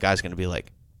of 10, the guy's going to be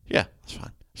like, yeah, that's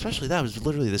fine. Especially that was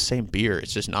literally the same beer.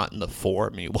 It's just not in the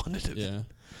form you wanted it. Yeah.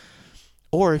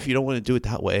 Or if you don't want to do it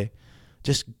that way,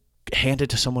 just hand it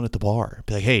to someone at the bar.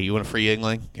 Be like, hey, you want a free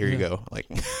Yingling? Here you go. Like,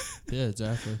 yeah,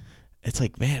 exactly. It's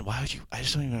like, man, why would you? I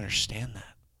just don't even understand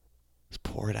that. Just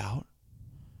pour it out.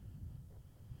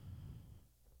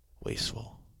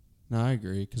 Wasteful. No, I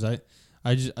agree. Because I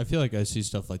feel like I see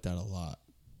stuff like that a lot,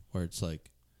 where it's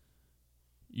like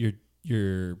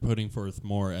you're putting forth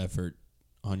more effort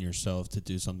on yourself to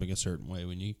do something a certain way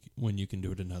when you can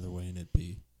do it another way and it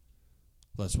be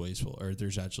less wasteful, or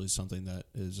there's actually something that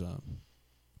is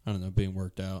I don't know, being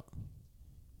worked out.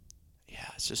 Yeah,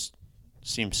 it just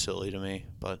seems silly to me,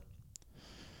 but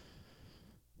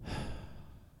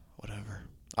whatever.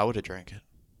 I would have drank it.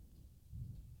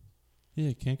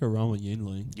 Yeah, can't go wrong with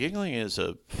Yingling. Yingling is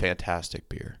a fantastic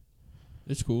beer.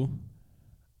 It's cool.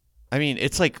 I mean,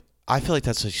 it's like, I feel like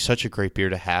that's such a great beer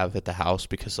to have at the house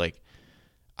because, like,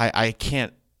 I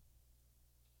can't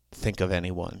think of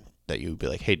anyone that you would be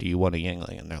like, hey, do you want a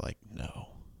Yingling? And they're like, no.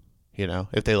 You know,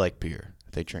 if they like beer,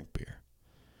 if they drink beer.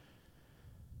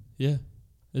 Yeah,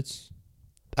 that's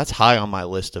high on my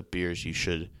list of beers you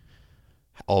should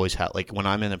always have. Like, when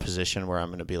I'm in a position where I'm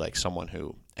going to be, like, someone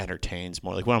who entertains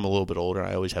more, like, when I'm a little bit older,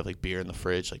 I always have, like, beer in the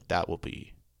fridge. Like, that will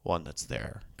be one that's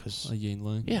there. A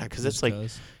Yingling? Yeah, because it's like,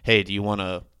 hey, do you want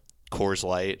a Coors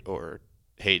Light, or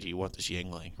hey, do you want this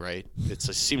Yingling, right? It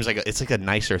seems like it's like a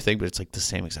nicer thing, but it's like the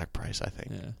same exact price, I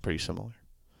think. Yeah. Pretty similar.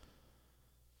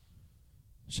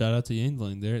 Shout out to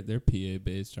Yingling. They're PA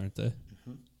based, aren't they?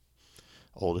 Mm-hmm.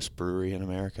 Oldest brewery in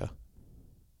America.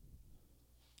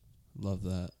 Love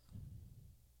that.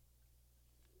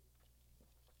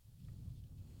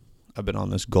 I've been on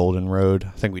this golden road.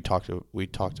 I think we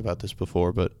talked about this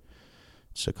before, but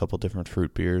it's a couple different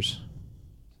fruit beers.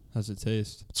 How's it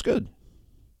taste? It's good.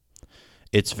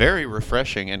 It's very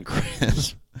refreshing and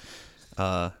crisp.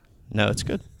 No, it's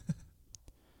good.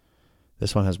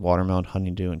 This one has watermelon,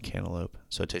 honeydew, and cantaloupe.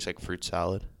 So it tastes like fruit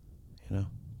salad, you know?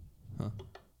 Huh.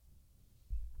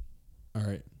 All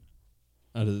right.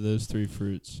 Out of those three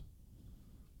fruits,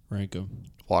 rank them.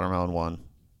 Watermelon 1.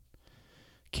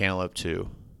 Cantaloupe 2.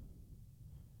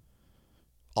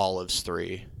 olives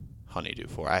 3, honeydew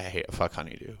 4. I hate fuck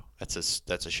honeydew. That's a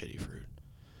shitty fruit.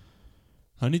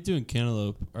 Honeydew and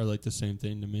cantaloupe are like the same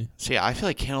thing to me. See, I feel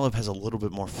like cantaloupe has a little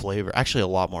bit more flavor. Actually, a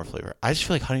lot more flavor. I just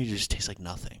feel like honeydew just tastes like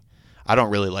nothing. I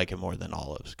don't really like it more than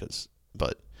olives,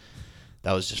 but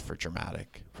that was just for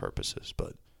dramatic purposes.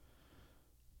 But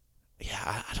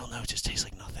yeah, I don't know. It just tastes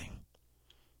like nothing.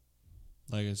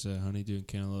 Like I said, honeydew and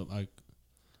cantaloupe. I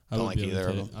Don't wouldn't like be able either to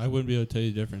of tell them. I wouldn't be able to tell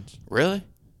you the difference. Really?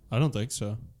 I don't think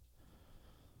so.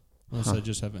 Unless Huh. I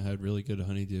just haven't had really good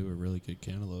honeydew or really good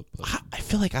cantaloupe. But I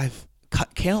feel like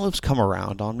cantaloupes come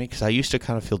around on me because I used to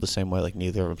kind of feel the same way. Like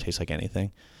neither of them taste like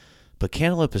anything. But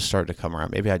cantaloupe is starting to come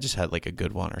around. Maybe I just had like a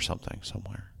good one or something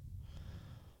somewhere.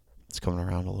 It's coming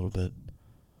around a little bit.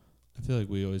 I feel like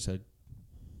we always had,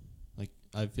 like,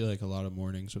 I feel like a lot of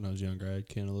mornings when I was younger, I had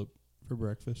cantaloupe for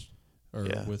breakfast. Or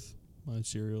Yeah. with my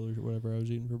cereal or whatever I was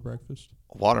eating for breakfast.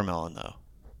 Watermelon though,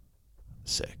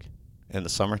 sick. In the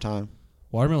summertime,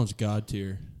 Watermelon's god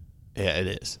tier. yeah,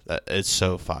 it is. It's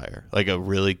so fire. Like a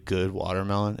really good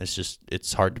watermelon.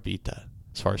 It's hard to beat that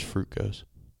as far as fruit goes.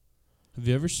 Have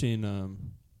you ever seen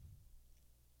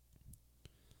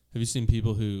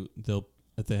people who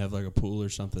if they have like a pool or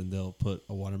something, they'll put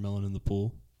a watermelon in the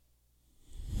pool?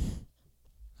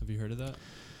 Have you heard of that?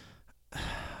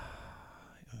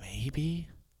 Maybe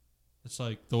It's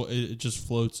like it just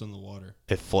floats in the water.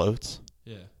 it floats.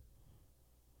 Yeah.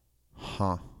 Huh.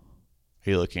 Are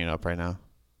you looking it up right now?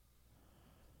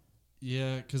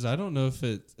 Yeah, because I don't know if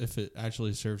it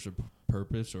actually serves a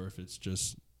purpose or if it's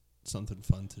just something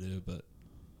fun to do. But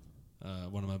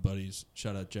one of my buddies,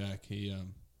 shout out Jack, he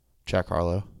Jack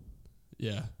Harlow.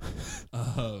 yeah,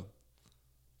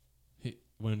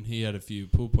 when he had a few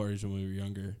pool parties when we were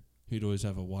younger, he'd always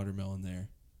have a watermelon there,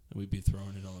 and we'd be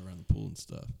throwing it all around the pool and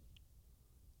stuff.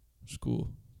 It's cool.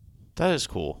 That is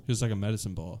cool. It's like a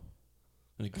medicine ball,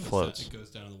 and it Floats. It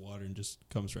goes down in the water and just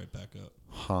comes right back up.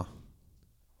 Huh.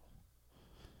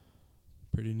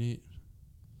 Pretty neat.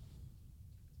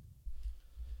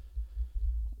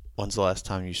 When's the last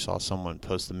time you saw someone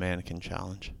post the mannequin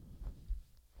challenge?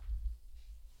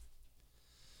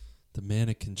 The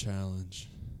mannequin challenge.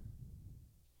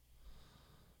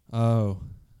 Oh.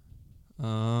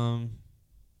 I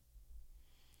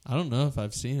don't know if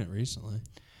I've seen it recently.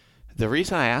 The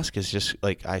reason I ask is just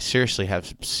like I seriously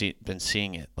have been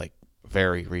seeing it like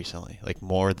very recently, like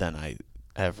more than I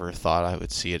ever thought I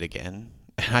would see it again.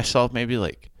 And I saw maybe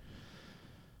like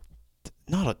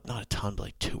not a ton, but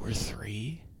like 2 or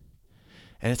 3.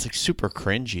 And it's like super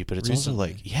cringy, but it's also Recently?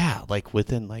 like yeah, like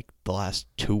within like the last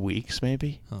 2 weeks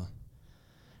maybe. Huh.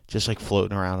 Just like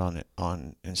floating around on it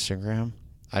on Instagram.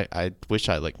 I wish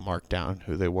I like marked down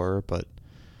who they were, but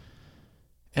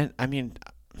and I mean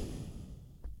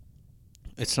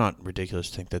it's not ridiculous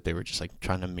to think that they were just like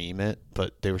trying to meme it,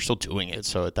 but they were still doing it.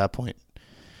 So at that point,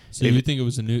 So you think it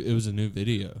was a new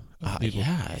video? of people?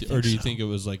 yeah, I think Or do you so. think it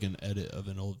was like an edit of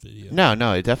an old video?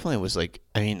 No, it definitely was like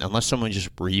I mean, unless someone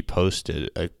just reposted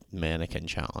a mannequin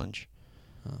challenge,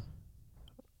 Huh.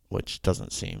 which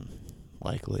doesn't seem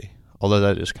likely. Although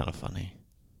that is kind of funny.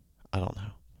 I don't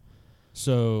know.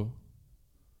 So,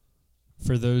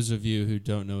 for those of you who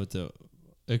don't know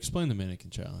explain the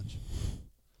mannequin challenge.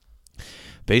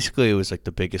 Basically, it was like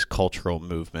the biggest cultural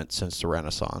movement since the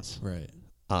Renaissance. Right.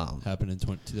 Um, Happened in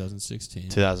 2016.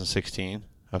 2016.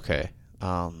 Okay.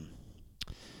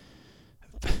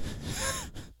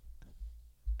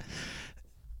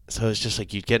 So it's just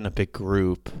like you'd get in a big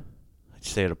group, like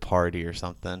stay at a party or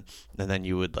something, and then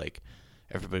you would like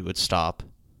everybody would stop,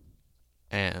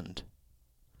 and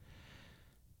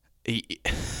you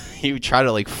would try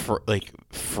to like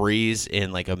freeze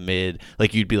in like a mid,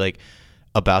 like you'd be like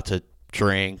about to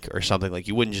drink or something, like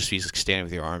you wouldn't just be like standing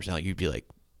with your arms down, like you'd be like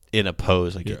in a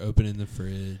pose, like You're opening the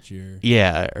fridge.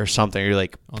 yeah, or something. You're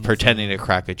like On the pretending to phone.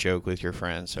 crack a joke with your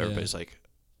friends. So Yeah. everybody's like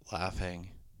laughing.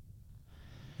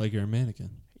 Like you're a mannequin.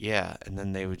 Yeah, and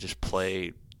then they would just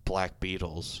play Black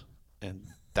Beatles, and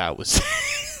that was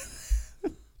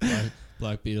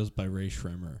Black Beatles by Ray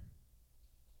Schremer.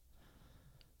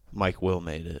 Mike Will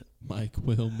made it. Mike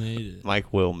Will made it.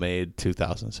 Mike Will made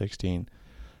 2016.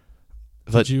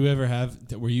 But Did you ever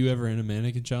were you ever in a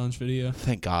mannequin challenge video?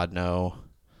 thank God, no.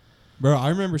 Bro, I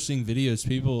remember seeing videos,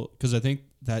 because I think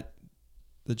that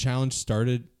the challenge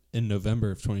started in November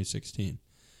of 2016.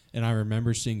 And I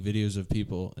remember seeing videos of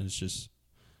people, and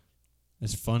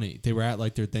it's funny. They were at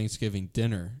like their Thanksgiving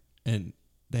dinner, and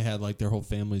they had like their whole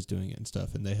families doing it and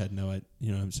stuff, and they had no idea,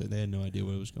 you know what I'm saying? They had no idea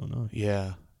what was going on.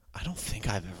 Yeah, I don't think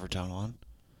I've ever done one.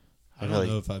 I don't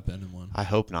know if I've been in one. I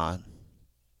hope not.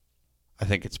 I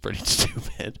think it's pretty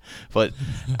stupid. But,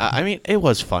 I mean, it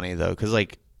was funny, though, because,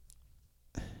 like,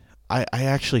 I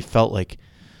actually felt like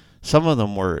some of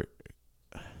them were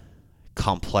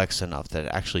complex enough that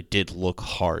it actually did look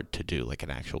hard to do, like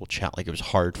an actual challenge. Like it was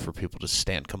hard for people to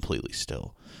stand completely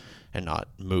still and not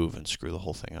move and screw the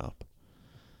whole thing up.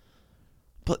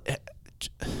 But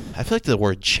I feel like the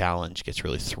word challenge gets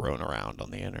really thrown around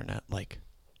on the internet. Like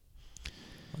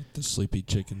the sleepy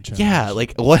chicken challenge. yeah,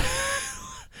 like what?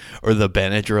 Or the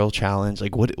Benadryl challenge.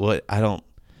 Like what? I don't.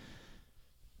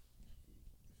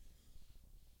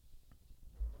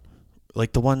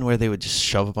 Like the one where they would just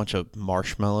shove a bunch of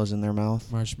marshmallows in their mouth.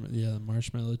 The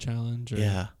marshmallow challenge. Or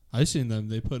Yeah. I've seen them.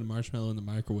 They put a marshmallow in the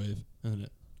microwave and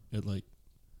it like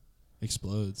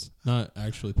explodes. Not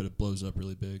actually, but it blows up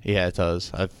really big. Yeah, it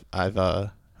does. I've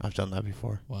done that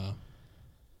before. Wow.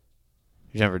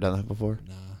 You've never done that before?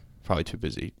 Nah. Probably too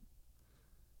busy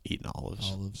eating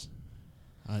olives.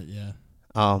 Yeah.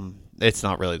 It's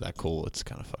not really that cool. It's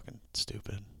kind of fucking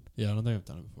stupid. Yeah, I don't think I've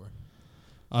done it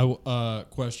before.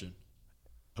 Question.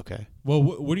 Okay. Well,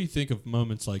 what do you think of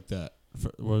moments like that?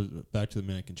 Back to the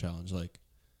mannequin challenge, like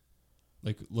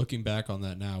looking back on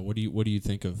that now, what do you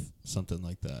think of something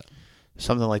like that?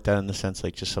 Something like that in the sense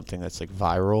like just something that's like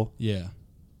viral. Yeah.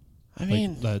 I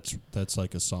mean, that's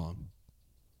like a song.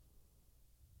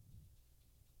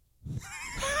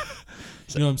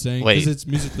 You know what I'm saying? Wait. Because it's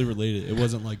musically related. It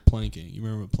wasn't like planking. You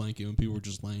remember planking when people were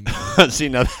just laying down? see,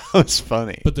 now that was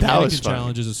funny. But the that mannequin was funny.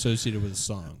 challenge is associated with a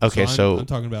song. Okay, so I'm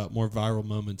talking about more viral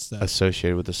moments that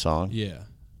associated with the song. yeah.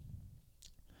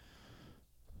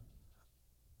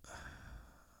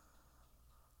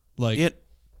 Like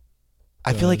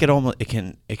I feel like it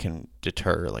can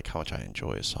deter like how much I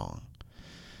enjoy a song.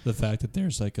 the fact that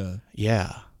there's like a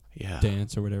Yeah.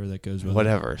 dance or whatever that goes with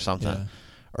Whatever, something. Yeah.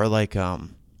 Or like I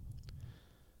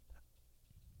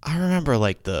remember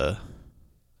like the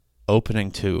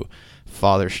opening to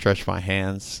Father Stretch My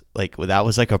Hands, like that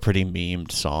was like a pretty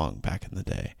memed song back in the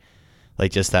day.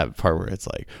 Like just that part where it's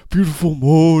like beautiful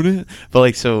morning. But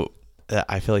like so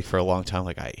I feel like for a long time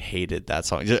like I hated that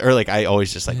song. Or like I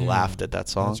always just like laughed at that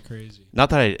song. That's crazy. Not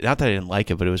that I didn't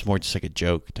like it, but it was more just like a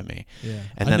joke to me. Yeah.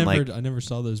 And then I never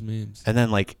saw those memes. And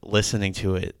then like listening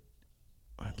to it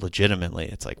legitimately,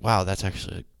 it's like, wow, that's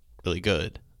actually really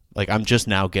good. Like I'm just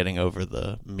now getting over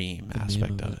the meme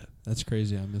aspect of it. That's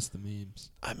crazy. I missed the memes.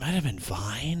 I might have been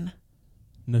Vine.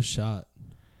 No shot.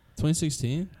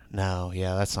 2016? No,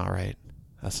 yeah, that's not right.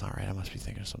 That's not right. I must be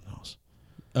thinking of something else.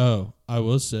 Oh, I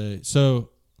will say.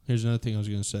 So here's another thing I was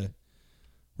gonna say,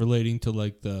 relating to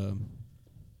like the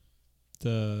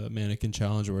mannequin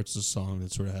challenge, where it's a song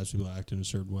that sort of has people act in a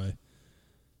certain way.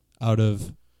 Out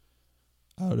of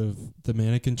the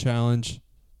mannequin challenge,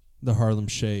 the Harlem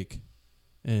Shake,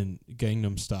 and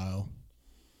Gangnam Style.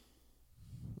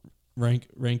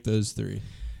 Rank those three.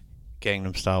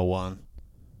 Gangnam Style 1.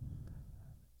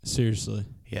 Seriously.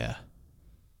 Yeah.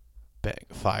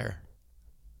 Fire.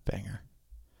 Banger.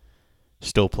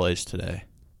 Still plays today.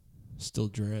 Still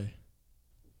Dre.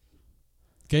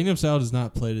 Gangnam Style does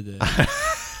not play today.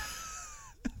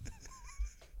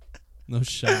 No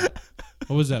shot.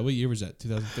 What was that? What year was that?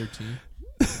 2013?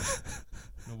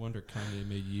 No wonder Kanye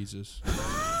made Yeezus.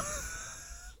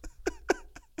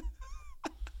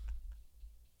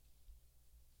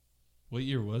 What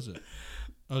year was it?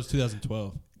 Oh, it was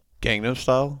 2012. Gangnam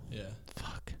Style? Yeah.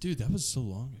 Fuck. Dude, that was so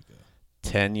long ago.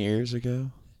 10 years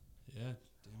ago? Yeah.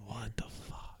 What the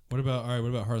fuck? What about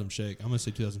Harlem Shake? I'm going to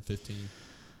say 2015.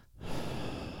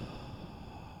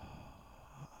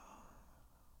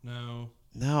 No.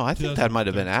 No, I think that might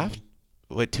have been after.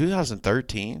 Wait,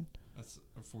 2013? That's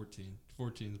 14.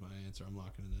 14 is my answer. I'm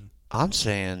locking it in. I'm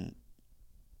saying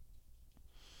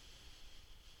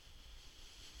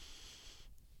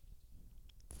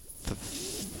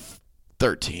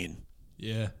 13.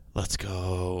 Yeah. Let's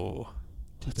go.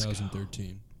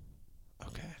 2013.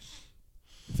 Okay.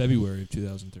 February of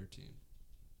 2013.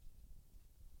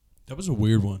 That was a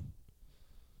weird one.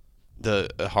 The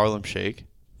Harlem Shake?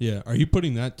 Yeah. Are you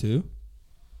putting that too?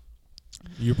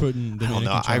 You're putting the I don't know.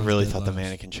 mannequin I challenge really dead thought the last.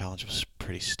 mannequin challenge was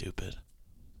pretty stupid.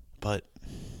 But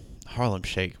Harlem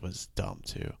Shake was dumb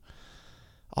too.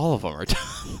 All of them are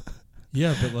dumb.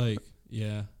 Yeah, but like,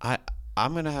 yeah.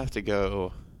 I'm going to have to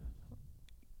go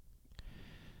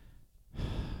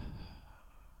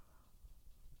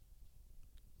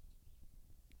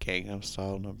Gangnam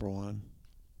Style number 1.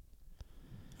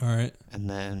 All right. And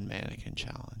then Mannequin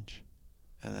Challenge.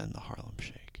 And then the Harlem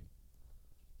Shake.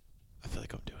 I feel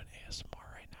like I'm doing ASMR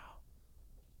right now.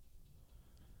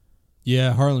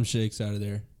 Yeah, Harlem Shake's out of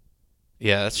there.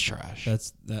 Yeah, that's trash. I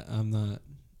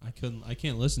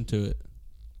can't listen to it.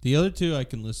 The other two I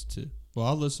can listen to. Well,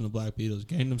 I'll listen to Black Beatles.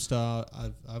 Gangnam Style,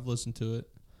 I've listened to it.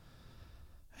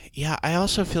 Yeah, I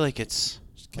also feel like it's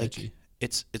Just catchy. like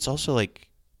it's also like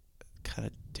kind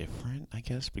of different, I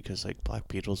guess, because like Black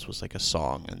Beatles was like a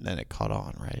song and then it caught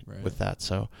on, right? Right. With that.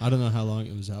 So I don't know how long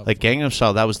it was out. like for. Gangnam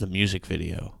Style, that was the music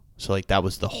video. So like that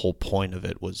was the whole point of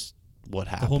it, was what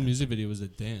happened. The whole music video was a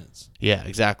dance. Yeah,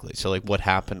 exactly. So like what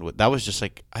happened with that was just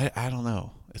like I don't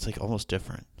know. It's like almost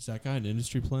different. Is that guy an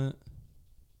industry plant?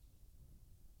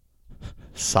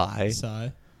 Sigh.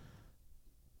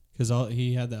 Because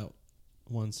he had that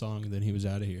one song and then he was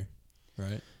out of here,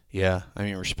 right? Yeah, I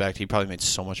mean, respect. He probably made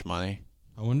so much money.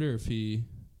 I wonder if he.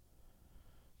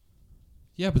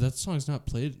 Yeah, but that song's not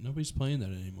played. Nobody's playing that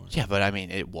anymore. Yeah, but I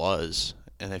mean, it was.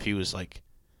 And if he was like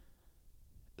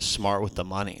smart with the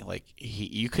money, like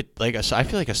you could like I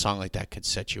feel like a song like that could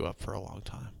set you up for a long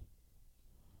time.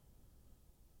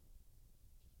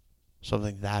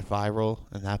 Something that viral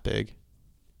and that big.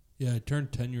 Yeah, it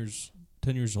turned 10 years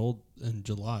old in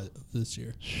July of this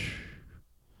year.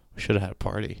 We should have had a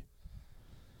party.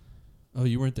 Oh,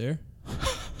 you weren't there?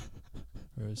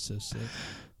 It was so sick.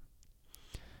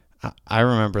 I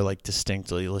remember like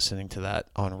distinctly listening to that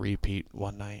on repeat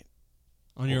one night.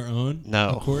 On your own?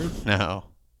 No. Accord? No.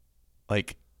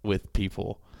 Like with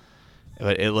people.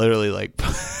 But it literally like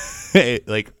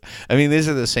like I mean, these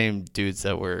are the same dudes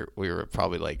that we were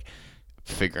probably like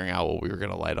figuring out what we were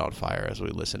gonna light on fire as we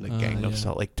listened to Gangnam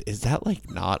Style. Like, is that like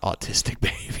not autistic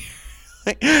behavior?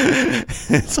 Like,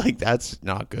 it's like that's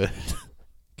not good.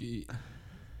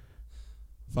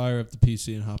 Fire up the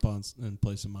PC and hop on and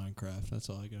play some Minecraft. That's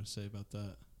all I gotta say about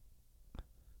that.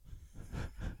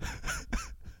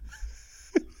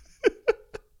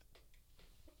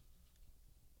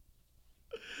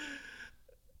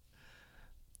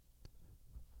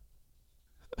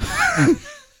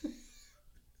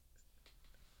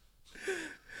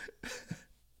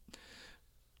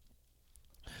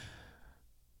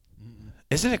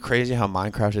 Isn't it crazy how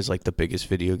Minecraft is like the biggest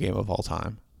video game of all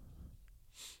time?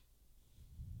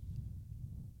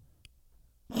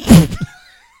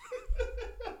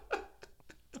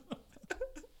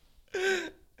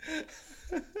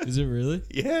 Is it really?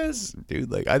 Yes,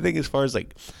 dude. Like, I think as far as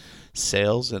like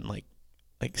sales and like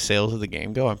sales of the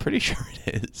game go, I'm pretty sure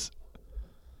it is.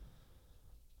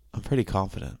 I'm pretty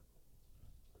confident.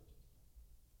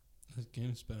 This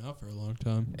game's been out for a long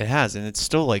time. It has, and it's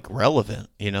still like relevant.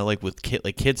 You know, like with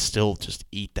kids still just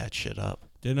eat that shit up.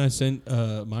 Didn't I send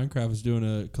Minecraft was doing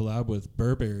a collab with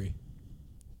Burberry?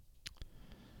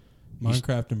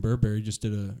 Minecraft and Burberry just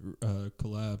did a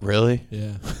collab. Really?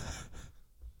 Yeah.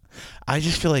 I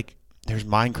just feel like there's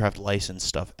Minecraft licensed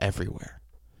stuff everywhere.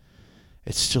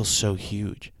 It's still so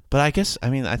huge. But I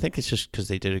think it's just because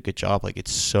they did a good job. Like,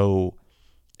 it's so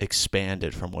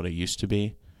expanded from what it used to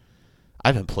be. I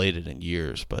haven't played it in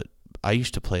years, but I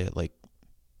used to play it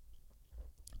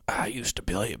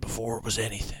before it was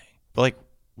anything. But like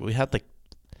we had like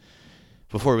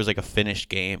before it was like a finished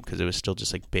game because it was still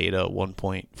just like beta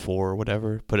 1.4 or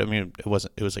whatever. But I mean, it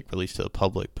wasn't. It was like released to the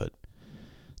public, but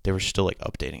they were still like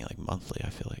updating it like monthly. I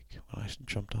feel like when I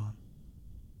jumped on.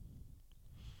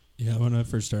 Yeah, when I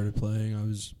first started playing, I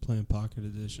was playing Pocket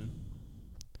Edition.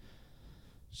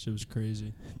 Shit was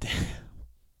crazy.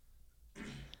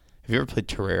 Have you ever played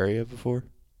Terraria before?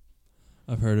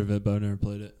 I've heard of it, but I've never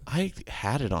played it. I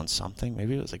had it on something.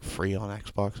 Maybe it was like free on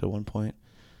Xbox at one point.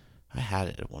 I had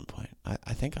it at one point.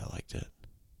 I think I liked it.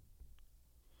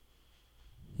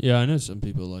 Yeah, I know some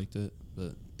people liked it,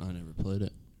 but I never played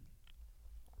it.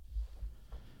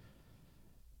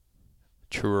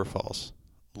 True or false?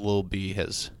 Lil B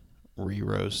has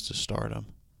re-rose to stardom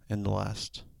in the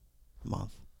last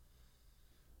month.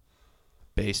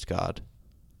 Based God.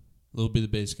 Lil B the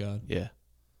bass god. Yeah.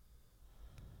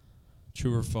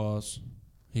 True or false?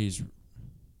 I'm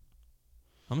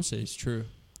gonna say it's true.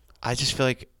 I just feel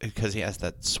like because he has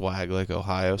that swag like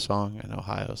Ohio song, and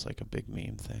Ohio's like a big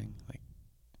meme thing. Like,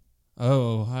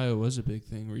 Oh, Ohio was a big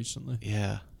thing recently.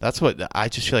 yeah, that's what I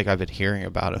just feel like I've been hearing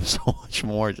about him so much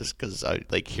more just because I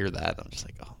like hear that. I'm just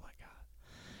like, oh my god,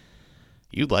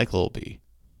 you like Lil B?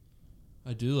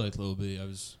 I do like Lil B. I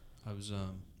was I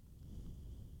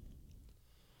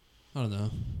don't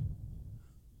know.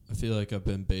 I feel like I've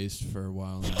been based for a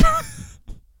while now.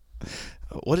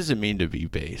 What does it mean to be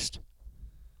based?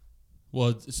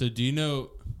 Well, so do you know?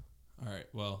 All right.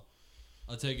 Well,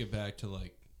 I'll take it back to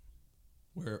like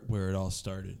where it all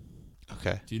started.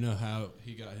 Okay. Do you know how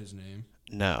he got his name?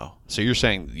 No. So you're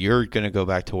saying you're going to go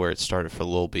back to where it started for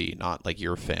Lil B, not like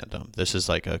your fandom. This is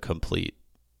like a complete...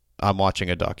 I'm watching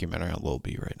a documentary on Lil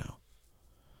B right now.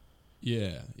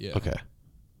 Yeah, yeah. Okay.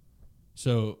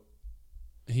 So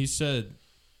he said,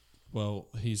 what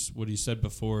he said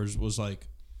before was like,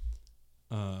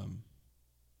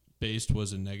 based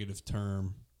was a negative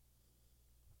term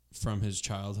from his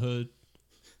childhood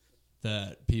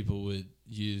that people would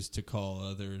use to call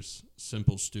others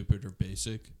simple, stupid, or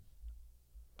basic.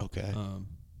 Okay.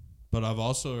 But I've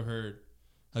also heard,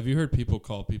 have you heard people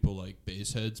call people like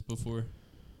baseheads before?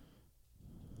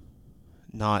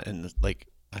 Not in the, like,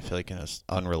 I feel like in an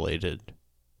unrelated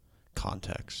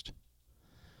context.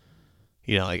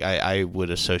 You know, like I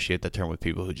would associate the term with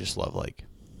people who just love like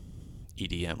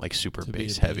EDM, like super To be a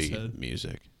bass heavy basshead?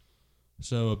 music.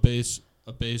 So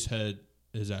a basehead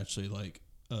is actually like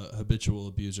a habitual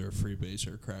abuser of freebase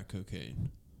or crack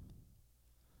cocaine.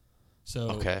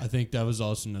 So Okay. I think that was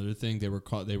also another thing. They were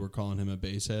calling him a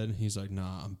basehead. He's like,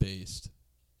 nah, I'm based.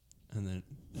 And then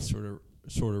it sort of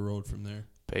rolled from there.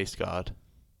 Bass god.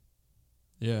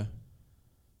 Yeah.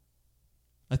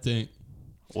 I think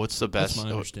What's the best? that's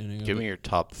my understanding Give of me it. your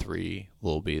top 3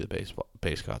 Lil B the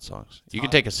bass god songs. You can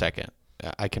Top- take a second.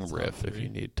 I can Top riff if 3. you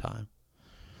need time.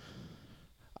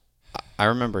 I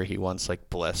remember he once like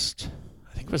blessed,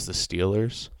 I think it was the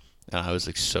Steelers, and I was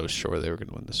like so sure they were going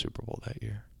to win the Super Bowl that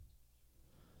year.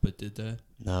 But did that?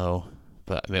 No,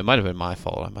 but I mean, it might have been my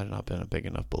fault. I might have not been a big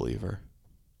enough believer.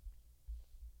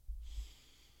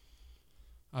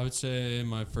 I would say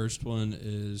my first one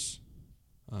is,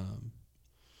 I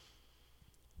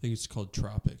think it's called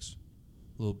Tropics,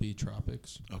 Lil B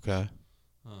Tropics. Okay.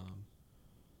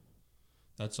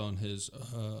 That's on his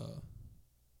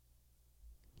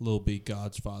Lil B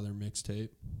God's Father mixtape.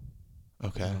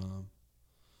 Okay.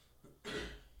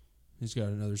 He's got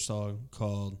another song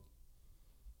called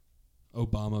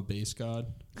Obama Bass God.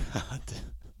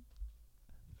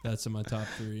 That's in my top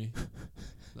 3.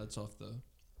 That's off the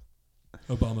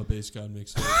Obama Bass God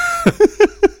mixtape.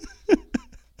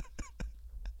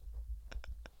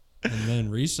 And then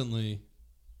recently,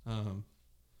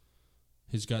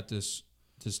 he's got this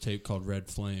tape called Red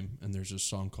Flame, and there's a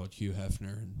song called Hugh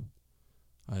Hefner, and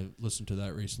I listened to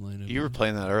that recently. And You were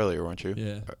playing that earlier, weren't you?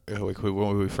 Yeah.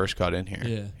 When we first got in here.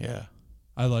 Yeah. Yeah.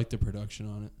 I like the production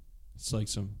on it. It's like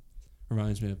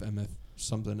reminds me of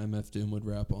something MF Doom would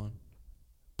rap on.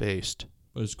 Based.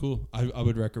 But it's cool. I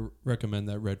would recommend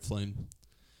that Red Flame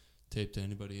tape to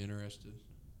anybody interested.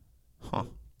 Huh.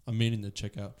 I'm meaning to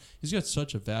check out. He's got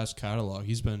such a vast catalog.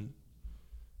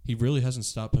 He really hasn't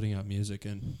stopped putting out music.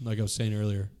 And like I was saying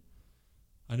earlier,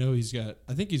 I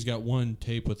think he's got one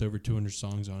tape with over 200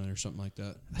 songs on it or something like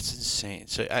that. That's insane.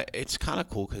 So it's kind of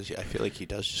cool because I feel like he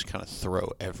does just kind of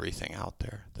throw everything out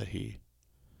there that he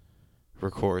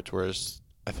records, whereas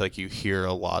I feel like you hear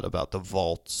a lot about the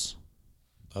vaults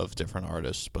of different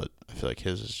artists, but I feel like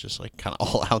his is just like kind of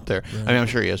all out there. Right. I mean, I'm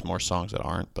sure he has more songs that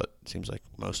aren't, but it seems like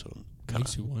most of them kind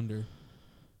Makes of you wonder.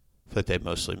 feel like they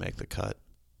mostly make the cut.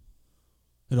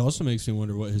 It also makes me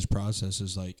wonder what his process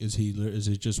is like. Is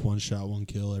it just one shot, one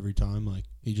kill every time? Like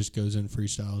he just goes in,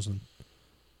 freestyles, and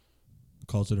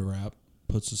calls it a rap,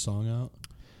 puts the song out?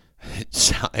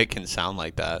 It can sound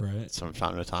like that Right. from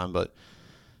time to time, but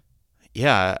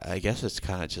yeah, I guess it's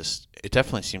kind of just, it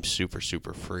definitely seems super,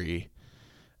 super free.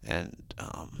 And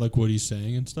Like what he's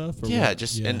saying and stuff? Or yeah, what?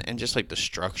 just and just like the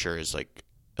structure is like,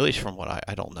 at least from what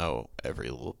I don't know every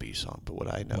Lil B song, but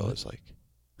what I know What? is like,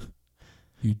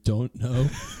 You don't know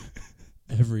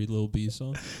every Lil B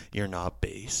song? you're not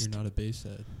based. You're not a bass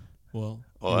head. Well,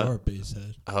 What? you are a bass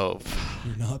head. Oh,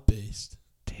 You're not based.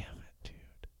 damn it,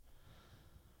 dude.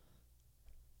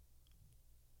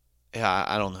 Yeah,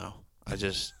 I don't know. I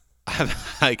just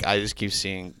I just keep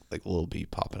seeing like Lil B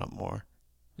popping up more.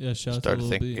 Yeah, shout out Start to to Lil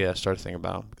think, B. yeah, start to think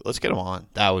about him. Let's get him on.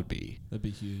 That'd be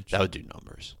huge. that would do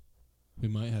numbers. We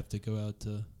might have to go out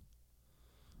to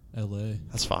L.A.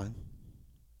 That's fine.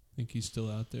 Think he's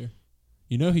still out there.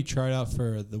 You know he tried out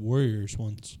for the Warriors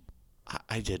once.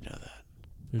 I did know that.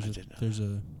 There's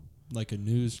a like a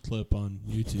news clip on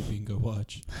YouTube you can go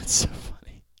watch. That's so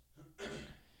funny.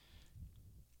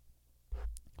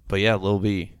 But yeah, Lil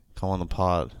B, come on the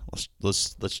pod.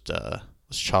 Let's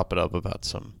chop it up about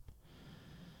some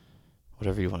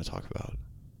whatever you want to talk about.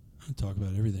 I talk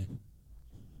about everything.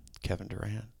 Kevin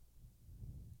Durant.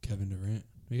 Kevin Durant.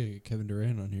 We gotta get Kevin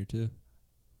Durant on here too.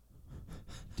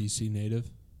 DC native.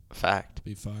 Fact.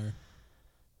 Be fire.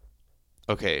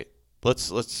 Okay,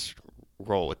 let's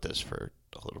roll with this for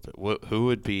a little bit. Who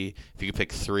would be, if you could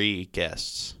pick 3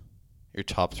 guests, your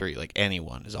top 3, like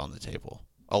anyone is on the table,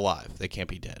 alive. They can't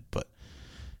be dead, but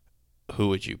who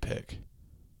would you pick?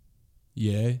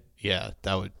 Yay. Yeah,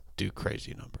 that would do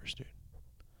crazy numbers, dude.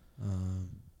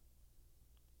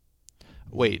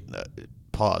 Wait,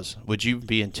 pause. Would you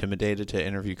be intimidated to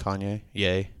interview Kanye?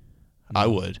 Yay. I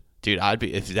no, would. Dude, I'd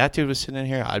be, if that dude was sitting in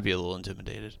here, I'd be a little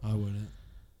intimidated. I wouldn't.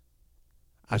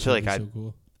 I feel like so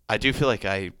cool. I do feel like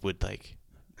I would like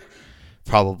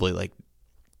probably like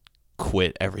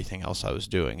quit everything else I was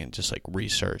doing and just like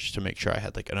research to make sure I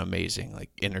had like an amazing like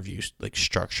interview like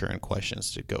structure and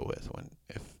questions to go with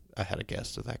if I had a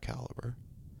guest of that caliber.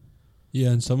 Yeah,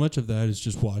 and so much of that is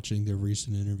just watching their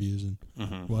recent interviews and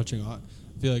Mm-hmm. watching. I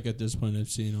feel like at this point I've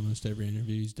seen almost every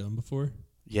interview he's done before.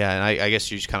 Yeah, and I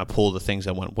guess you just kind of pull the things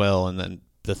that went well, and then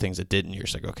the things that didn't, you're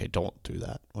just like, okay, don't do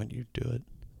that when you do it.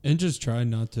 And just try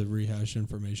not to rehash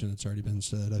information that's already been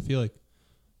said. I feel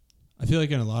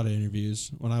like in a lot of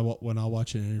interviews, when I'll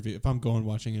watch an interview, if I'm going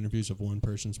watching interviews of one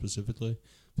person specifically,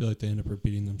 I feel like they end up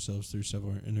repeating themselves through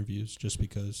several interviews just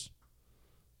because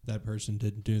that person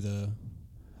didn't do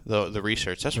The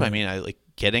research. That's what I mean. I like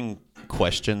getting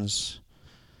questions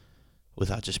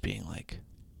without just being like,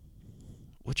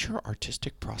 what's your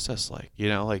artistic process like? You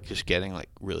know, like just getting like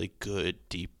really good,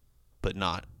 deep, but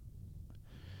not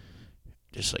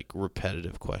just like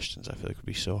repetitive questions. I feel like would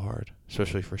be so hard,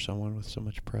 especially for someone with so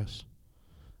much press.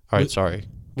 All right, sorry.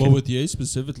 Well, with Ye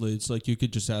specifically, it's like you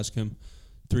could just ask him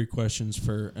 3 questions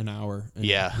for an hour. And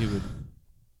Yeah.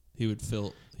 He'd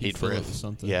fill it riff with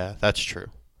something. Yeah, that's true.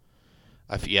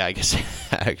 I guess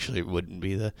that actually wouldn't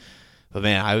be but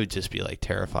man, I would just be like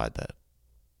terrified that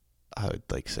I would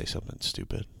like say something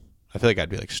stupid. I feel like I'd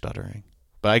be like stuttering,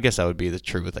 but I guess that would be the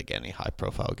true with like any high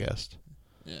profile guest.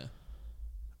 Yeah.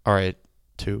 All right,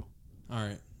 2. All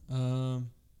right.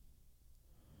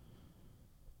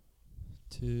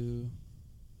 2.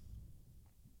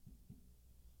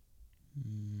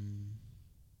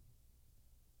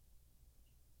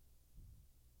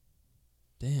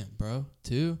 Damn, bro.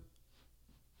 2.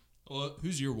 Well,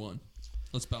 who's your 1?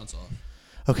 Let's bounce off.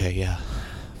 Okay, yeah.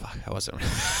 Fuck, I wasn't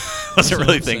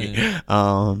really thinking.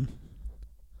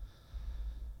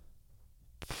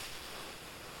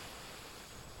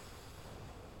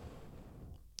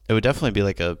 It would definitely be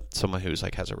like someone who's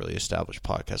like has a really established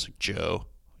podcast, like Joe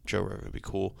Rogan would be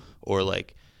cool, or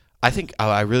like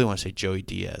I really want to say Joey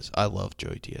Diaz. I love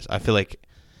Joey Diaz. I feel like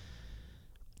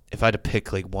if I had to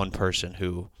pick like one person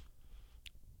who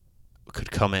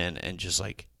could come in and just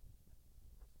like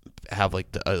have like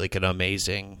like an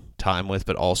amazing time with,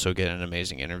 but also get an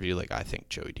amazing interview, like I think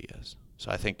Joey Diaz. So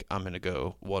I think I'm gonna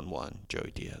go 1-1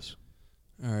 Joey Diaz.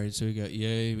 All right, so we got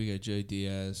Ye, we got Joey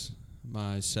Diaz.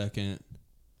 My second,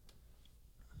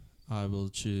 I will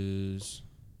choose.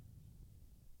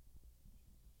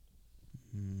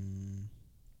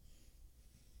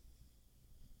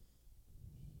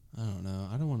 I don't know.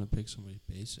 I don't want to pick somebody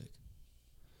basic.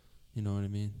 You know what I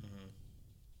mean? Mm-hmm.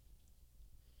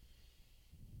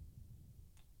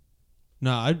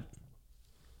 No,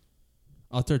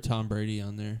 I'll throw Tom Brady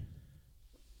on there.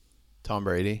 Tom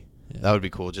Brady, Yeah. that would be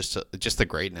cool. Just the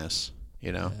greatness,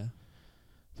 you know. Yeah.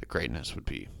 The greatness would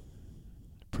be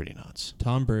pretty nuts.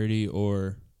 Tom Brady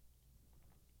or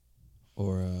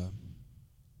Plexico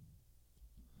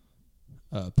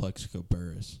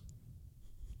Burris.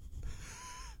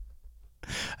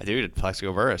 Dude,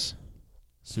 Plaxico Burress,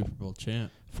 Super Bowl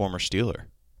champ. former Steeler.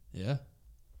 Yeah.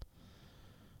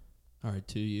 All right,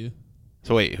 2 you.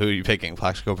 So wait, who are you picking,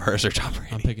 Plaxico Burress or Tom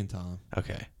Brady? I'm picking Tom.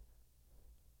 Okay.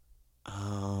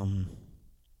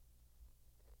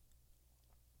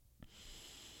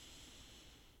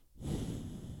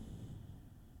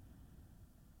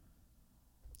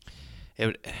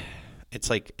 It's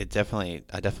like I definitely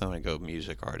want to go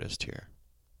music artist here.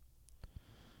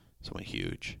 Someone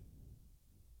huge.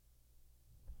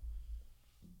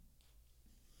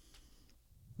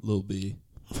 Lil B.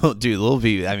 Dude, Lil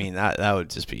B, I mean that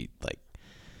would just be like,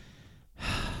 I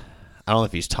don't know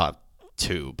if he's top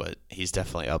 2, but he's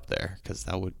definitely up there because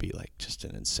that would be like just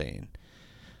an insane.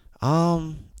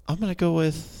 I'm gonna go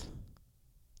with.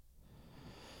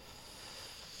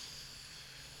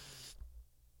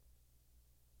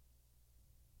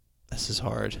 This is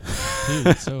hard. Dude,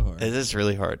 it's so hard. It is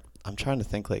really hard. I'm trying to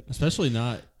think like. Especially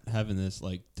not having this,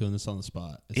 like, doing this on the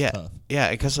spot. It's tough. Yeah,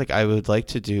 because like I would like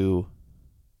to do.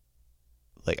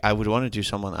 Like I would want to do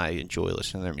someone I enjoy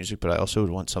listening to their music, but I also would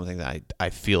want something that I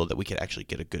feel that we could actually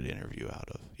get a good interview out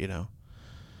of, you know?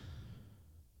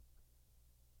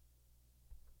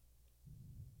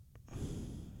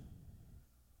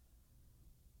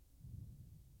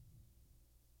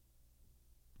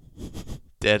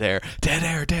 Dead air.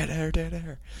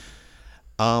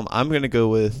 I'm gonna go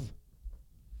with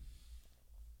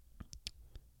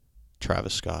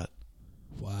Travis Scott.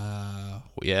 Wow.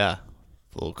 Yeah,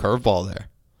 a little curveball there.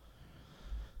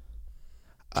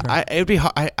 It would be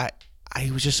hard.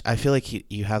 I feel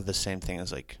like you have the same thing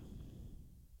as like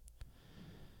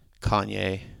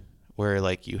Kanye, where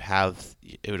like you have.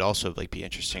 It would also like be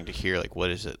interesting to hear like what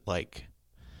is it like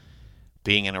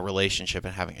being in a relationship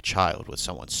and having a child with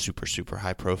someone super, super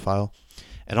high profile.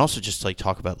 And also just like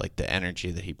talk about like the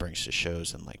energy that he brings to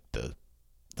shows and like the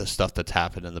stuff that's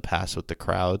happened in the past with the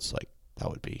crowds. Like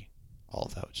all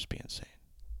of that would just be insane.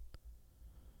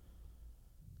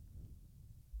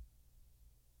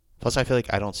 Plus, I feel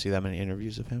like I don't see that many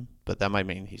interviews of him, but that might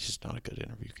mean he's just not a good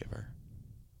interview giver.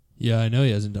 Yeah, I know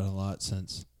he hasn't done a lot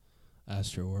since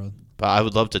Astroworld. But I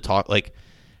would love to talk, like,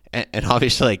 and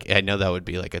obviously, like, I know that would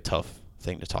be like a tough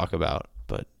thing to talk about,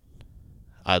 but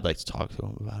I'd like to talk to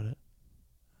him about it.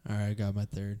 All right, I got my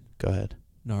third. Go ahead.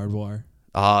 Nardwuar.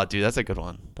 Ah, dude, that's a good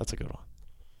one.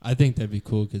 I think that'd be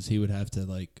cool because he would have to,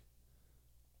 like,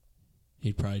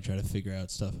 he'd probably try to figure out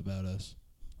stuff about us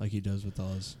like he does with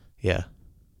all his. Yeah.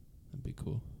 That'd be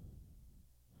cool.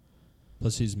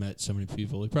 Plus, he's met so many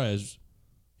people. He probably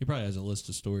has a list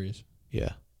of stories.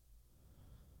 Yeah.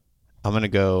 I'm going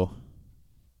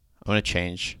to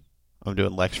change. I'm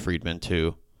doing Lex Friedman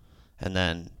 2, and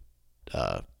then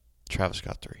Travis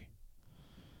Scott 3.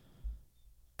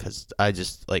 Because I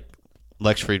just, like,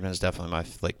 Lex Friedman is definitely my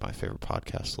favorite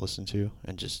podcast to listen to,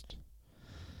 and just,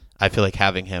 I feel like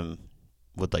having him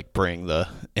would, like, bring the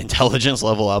intelligence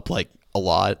level up, like, a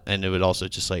lot, and it would also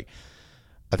just, like,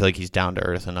 I feel like he's down to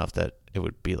earth enough that it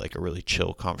would be, like, a really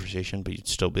chill conversation, but you'd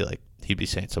still be, like, he'd be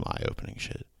saying some eye-opening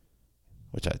shit,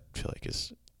 which I feel like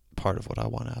is part of what I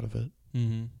want out of it.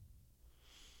 Mm-hmm.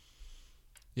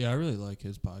 Yeah, I really like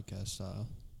his podcast style.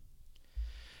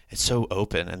 It's so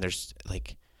open, and there's,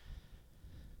 like,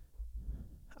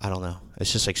 I don't know.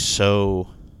 It's just, like, so,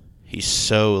 he's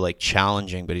so, like,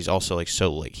 challenging, but he's also, like,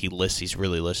 so, like, he's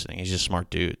really listening. He's just a smart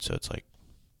dude, so it's, like,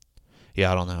 yeah,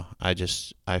 I don't know.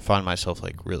 I find myself,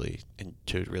 like, really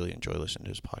enjoy listening to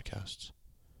his podcasts.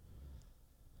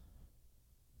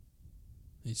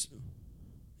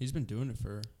 He's been doing it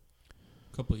for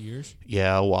a couple of years.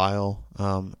 Yeah, a while.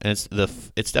 And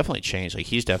it's definitely changed. Like,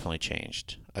 he's definitely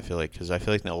changed. I feel like, because I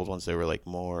feel like in the old ones they were like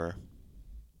more.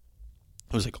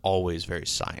 It was like always very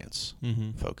science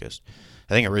focused.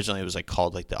 I think originally it was like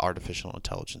called like the Artificial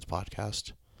Intelligence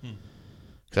Podcast.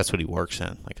 That's what he works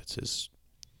in. Like, it's his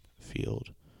field.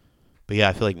 But yeah,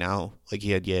 I feel like now, like,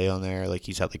 he had Ye on there. Like,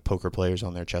 he's had like poker players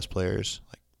on there, chess players.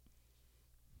 Like,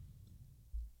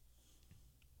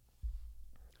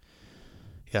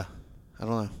 yeah, I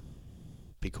don't know.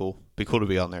 Be cool to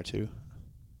be on there too.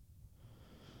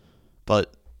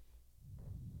 But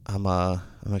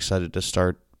I'm excited to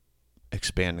start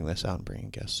expanding this out and bringing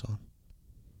guests on.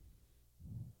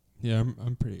 Yeah,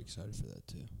 I'm pretty excited for that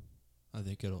too. I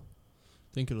think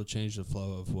it'll change the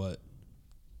flow of what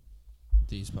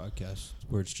these podcasts,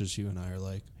 where it's just you and I, are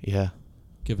like. Yeah.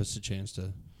 Give us a chance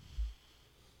to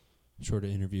sort of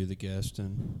interview the guest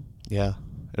and. Yeah,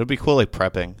 it'll be cool, like,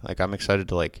 prepping. Like, I'm excited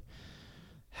to, like,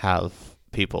 have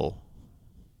people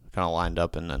kind of lined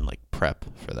up and then, like, prep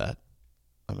for that.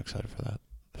 I'm excited for that.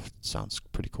 It sounds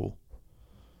pretty cool.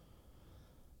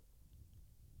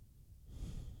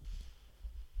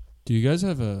 Do you guys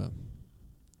have a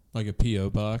P.O.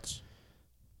 box?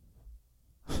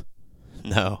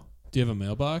 No. Do you have a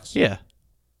mailbox? Yeah.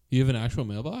 You have an actual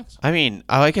mailbox? I mean,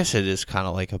 I guess it is kind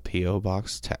of like a P.O.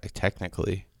 box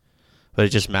technically, but it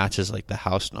just matches, like, the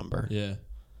house number. Yeah.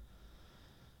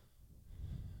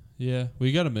 Yeah,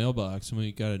 we got a mailbox, and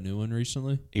we got a new one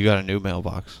recently. You got a new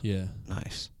mailbox? Yeah.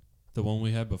 Nice. The one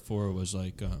we had before was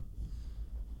like,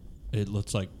 it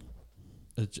looks like,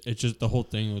 it's just, the whole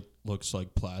thing looks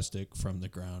like plastic from the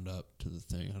ground up to the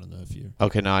thing. I don't know if you.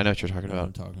 Okay, no, I know what you're talking know what I'm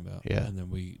about. talking about. Yeah. And then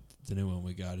the new one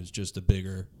we got is just a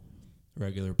bigger,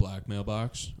 regular black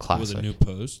mailbox. Classic. With a new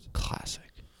post. Classic.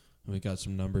 And we got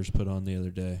some numbers put on the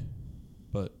other day.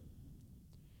 But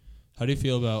how do you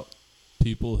feel about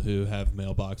people who have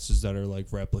mailboxes that are like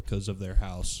replicas of their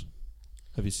house?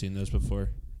 Have you seen those before?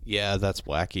 Yeah, that's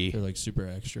wacky. They're like super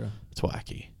extra. It's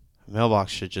wacky. A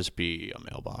mailbox should just be a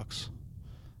mailbox.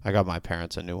 I got my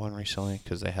parents a new one recently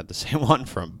because they had the same one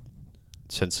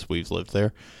since we've lived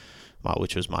there,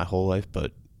 which was my whole life.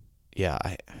 But yeah,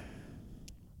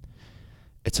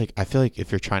 it's like, I feel like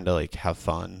if you're trying to, like, have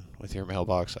fun with your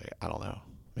mailbox, I don't know.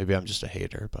 Maybe I'm just a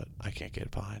hater, but I can't get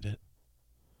behind it.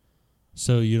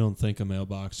 So you don't think a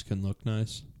mailbox can look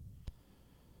nice?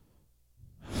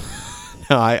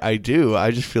 No, I do. I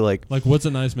just feel like what's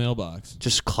a nice mailbox?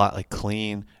 just like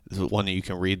clean, one that you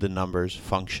can read the numbers,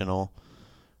 functional.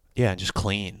 Yeah, and just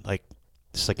clean. Like,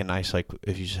 it's like a nice, like,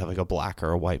 if you just have like a black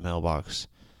or a white mailbox,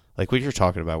 like what you're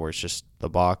talking about, where it's just the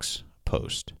box,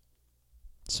 post,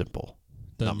 simple.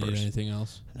 Doesn't numbers. need anything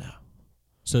else? No.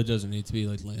 So it doesn't need to be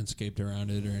like landscaped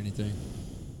around it or anything?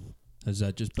 Is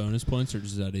that just bonus points, or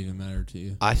does that even matter to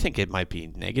you? I think it might be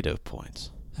negative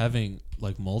points. Having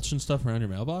like mulch and stuff around your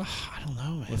mailbox I don't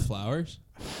know, man. with flowers.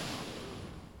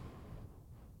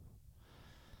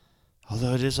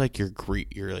 Although it is like your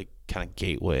like kind of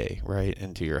gateway right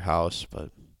into your house,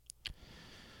 but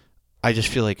I just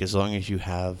feel like as long as you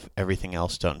have everything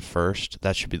else done first,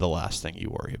 that should be the last thing you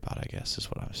worry about, I guess,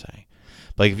 is what I'm saying.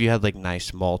 Like if you had like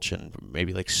nice mulch and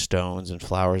maybe like stones and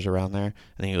flowers around there, and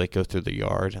then you like go through the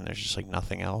yard and there's just like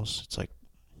nothing else, it's like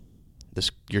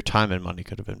your time and money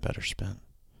could have been better spent.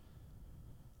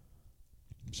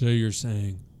 So you're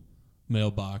saying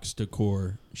mailbox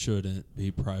decor shouldn't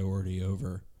be priority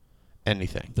over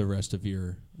Anything. the rest of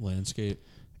your landscape?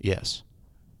 Yes.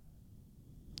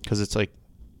 Because it's like...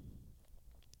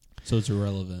 So it's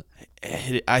irrelevant.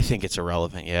 I think it's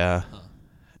irrelevant, yeah. Huh.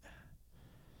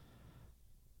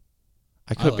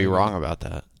 I could be like wrong it. about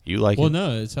that. You like Well, it?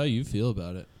 no, it's how you feel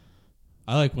about it.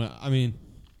 I like when, I mean,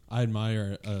 I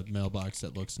admire a mailbox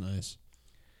that looks nice.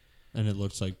 And it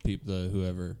looks like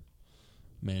whoever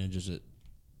manages it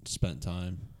spent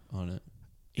time on it.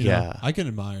 You know, Yeah. I can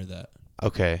admire that.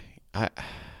 Okay. I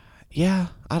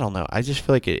don't know. I just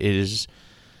feel like it is...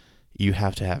 You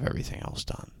have to have everything else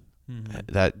done.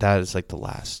 Mm-hmm. That is like the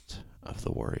last of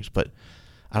the worries. But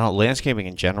I don't... Landscaping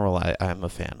in general, I'm a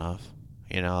fan of.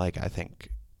 You know, like I think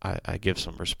I give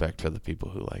some respect for the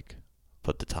people who like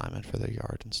put the time in for their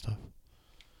yard and stuff.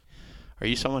 Are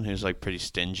you someone who's like pretty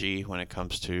stingy when it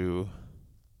comes to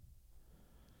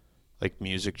like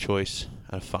music choice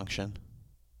at a function?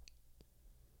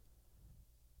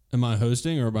 Am I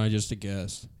hosting or am I just a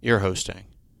guest? You're hosting.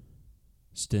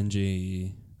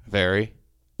 Stingy, Very.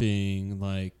 being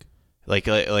like... Like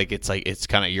it's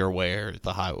kind of your way or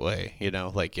the highway, you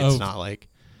know? Like it's not like...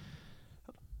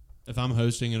 If I'm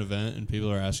hosting an event and people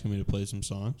are asking me to play some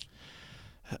songs?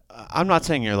 I'm not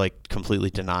saying you're like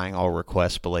completely denying all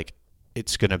requests, but like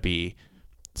it's going to be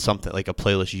something like a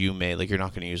playlist you made. Like you're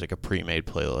not going to use like a pre-made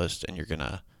playlist and you're going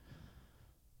to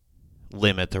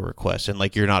limit the request. And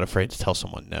like you're not afraid to tell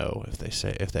someone no if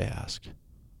they ask.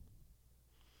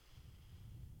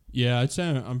 Yeah, I'd say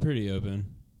I'm pretty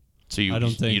open. So you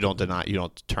don't deny, you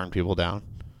don't turn people down?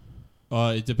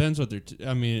 It depends what they're...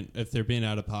 I mean, if they're being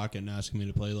out of pocket and asking me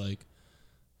to play, like,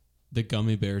 the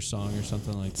Gummy Bears song or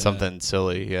something like that... Something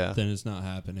silly, yeah. Then it's not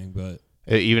happening, but...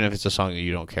 Even if it's a song that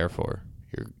you don't care for,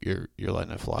 you're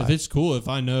letting it fly. If it's cool, if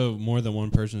I know more than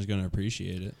one person is going to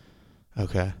appreciate it.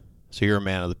 Okay. So you're a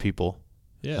man of the people.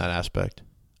 Yeah. That aspect.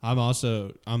 I'm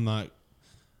not...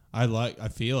 I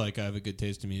feel like I have a good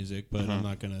taste in music, but I'm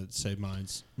not going to say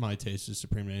my taste is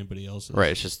supreme to anybody else's.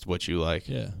 Right, it's just what you like.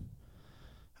 Yeah.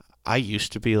 I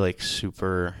used to be like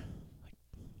super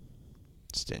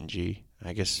stingy.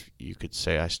 I guess you could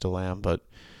say I still am, but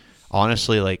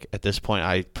honestly, like at this point,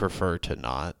 I prefer to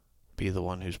not be the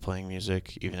one who's playing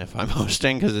music, even if I'm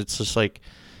hosting, because it's just like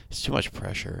it's too much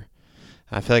pressure.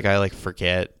 And I feel like I like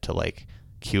forget to like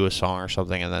cue a song or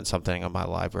something, and then something on my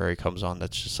library comes on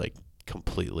that's just like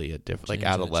completely a different, like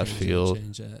out of left field.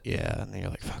 Yeah, and then you're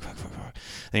like fuck.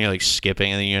 Then you're like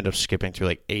skipping, and then you end up skipping through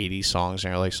like 80 songs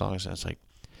and you're like songs, and it's like.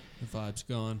 The vibe's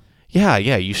gone. Yeah,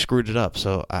 you screwed it up.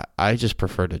 So I just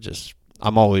prefer to just...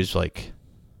 I'm always like,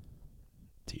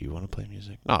 do you want to play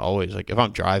music? Not always. Like if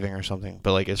I'm driving or something.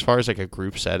 But like as far as like a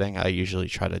group setting, I usually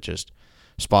try to just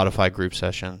Spotify group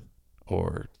session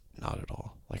or not at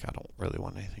all. Like I don't really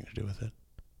want anything to do with it.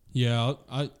 Yeah,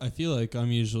 I feel like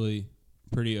I'm usually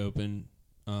pretty open.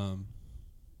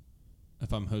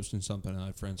 If I'm hosting something and I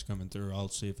have friends coming through, I'll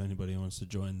see if anybody wants to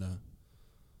join the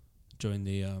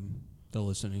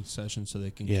listening session so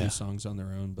they can cue songs on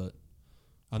their own, but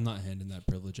I'm not handing that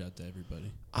privilege out to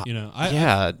everybody. You know,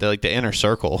 the inner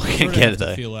circle can get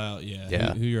to feel out,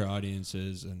 who your audience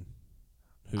is and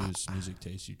whose music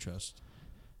taste you trust.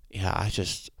 Yeah,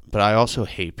 but I also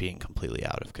hate being completely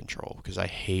out of control because I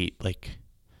hate like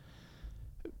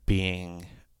being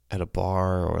at a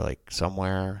bar or like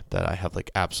somewhere that I have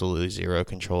like absolutely zero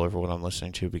control over what I'm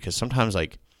listening to, because sometimes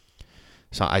like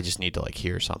I just need to like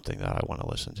hear something that I want to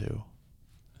listen to.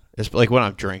 It's like when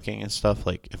I'm drinking and stuff,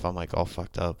 like if I'm like all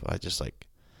fucked up, I just like,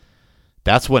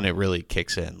 that's when it really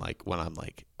kicks in. Like when I'm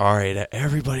like, all right,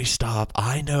 everybody stop.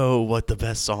 I know what the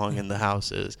best song in the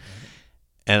house is.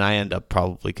 And I end up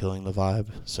probably killing the vibe.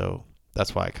 So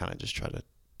that's why I kind of just try to,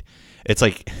 it's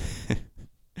like,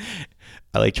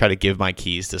 I like try to give my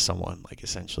keys to someone, like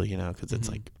essentially, you know, because it's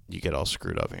like you get all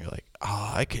screwed up and you're like,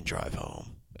 oh, I can drive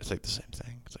home. It's like the same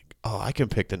thing. It's like, oh, I can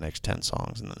pick the next 10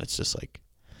 songs. And then it's just like,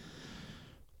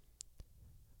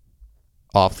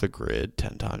 off the grid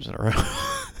 10 times in a row.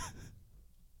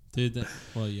 Dude,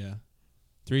 well, yeah.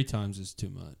 3 times is too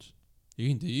much. You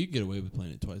can get away with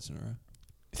playing it twice in a row.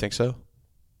 You think so?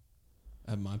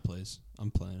 At my place,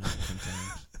 I'm playing it 10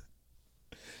 times.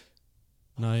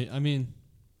 No, I mean,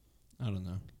 I don't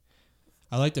know.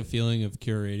 I like the feeling of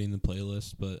curating the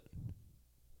playlist, but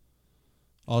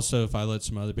also if I let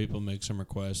some other people make some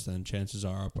requests, then chances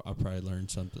are I'll probably learn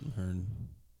something,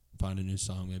 find a new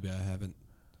song maybe I haven't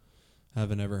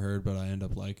ever heard, but I end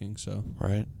up liking. So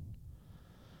Right.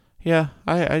 Yeah,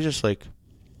 I just like,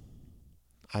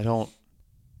 I don't.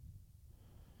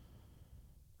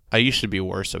 I used to be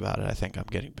worse about it. I think I'm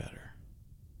getting better.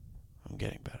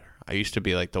 I used to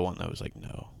be like the one that was like,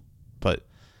 no. But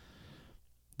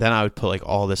then I would put like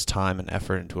all this time and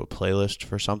effort into a playlist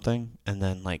for something, and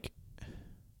then like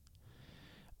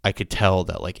I could tell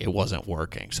that like it wasn't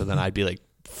working. So then I'd be like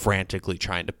frantically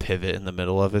trying to pivot in the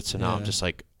middle of it. So now I'm just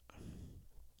like,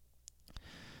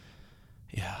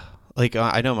 yeah. Like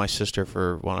I know my sister,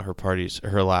 for one of her parties,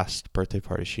 her last birthday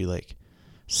party, she like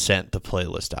sent the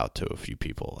playlist out to a few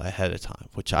people ahead of time,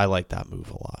 which I like that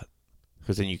move a lot,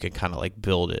 because then you can kind of like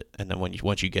build it, and then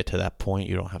once you get to that point,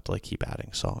 you don't have to like keep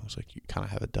adding songs. Like you kind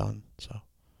of have it done. So,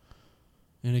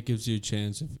 and it gives you a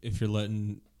chance if you're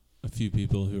letting a few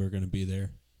people who are going to be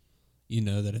there, you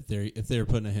know that if they're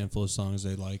putting a handful of songs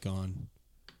they like on,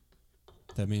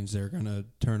 that means they're going to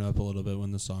turn up a little bit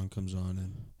when the song comes on,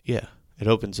 and yeah, it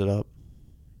opens it up.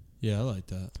 Yeah, I like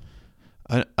that.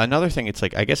 Another thing, it's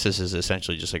like, I guess this is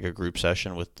essentially just like a group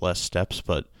session with less steps,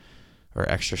 or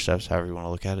extra steps, however you want to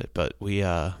look at it. But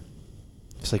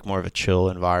it's like more of a chill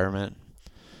environment.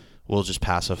 We'll just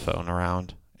pass a phone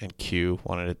around and cue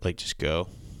one to like just go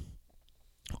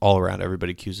all around.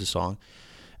 Everybody cues a song,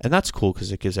 and that's cool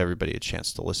because it gives everybody a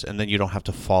chance to listen. And then you don't have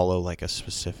to follow like a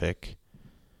specific,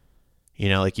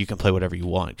 like you can play whatever you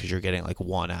want because you're getting like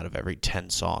 1 out of every 10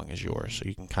 song is yours. So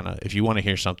you can kind of, if you want to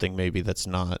hear something maybe that's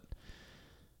not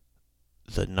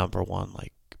the number one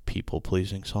like people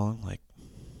pleasing song, like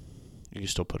you can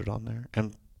still put it on there.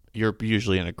 And you're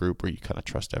usually in a group where you kind of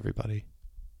trust everybody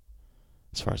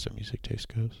as far as their music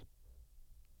taste goes.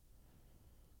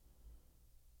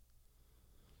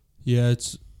 Yeah,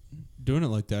 it's doing it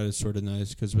like that is sort of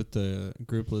nice because with the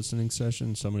group listening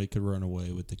session, somebody could run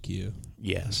away with the cue.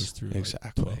 Yes, just through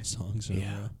exactly. Like 12 songs in a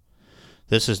row.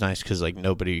 This is nice because like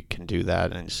nobody can do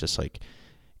that, and it's just like,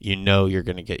 you're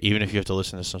going to get, even if you have to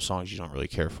listen to some songs you don't really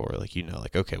care for, like,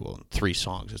 like, okay, well, in 3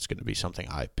 songs, it's going to be something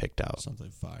I picked out.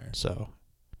 Something fire. So,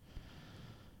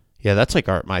 yeah, that's like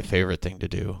my favorite thing to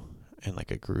do in like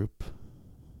a group.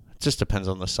 It just depends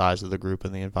on the size of the group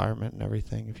and the environment and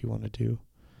everything, if you want to do.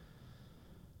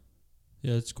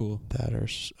 Yeah, it's cool. That or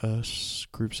a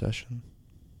group session.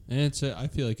 And I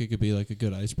feel like it could be like a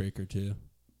good icebreaker too.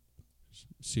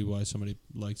 See why somebody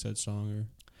likes that song, or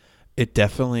it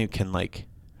definitely can like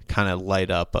kind of light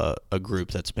up a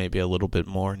group that's maybe a little bit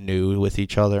more new with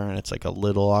each other, and it's like a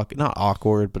little not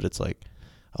awkward, but it's like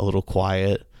a little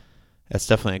quiet. That's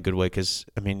definitely a good way because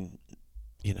I mean,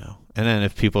 and then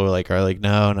if people are like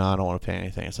no, I don't want to pay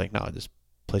anything. It's like, no, just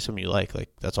play something you like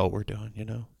that's all we're doing.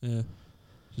 Yeah.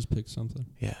 Just pick something.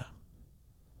 Yeah.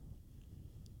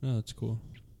 No, that's cool.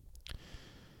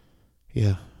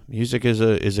 Yeah, music is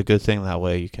a good thing that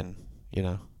way. You can,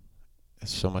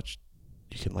 it's so much,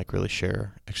 you can like really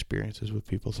share experiences with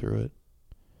people through it.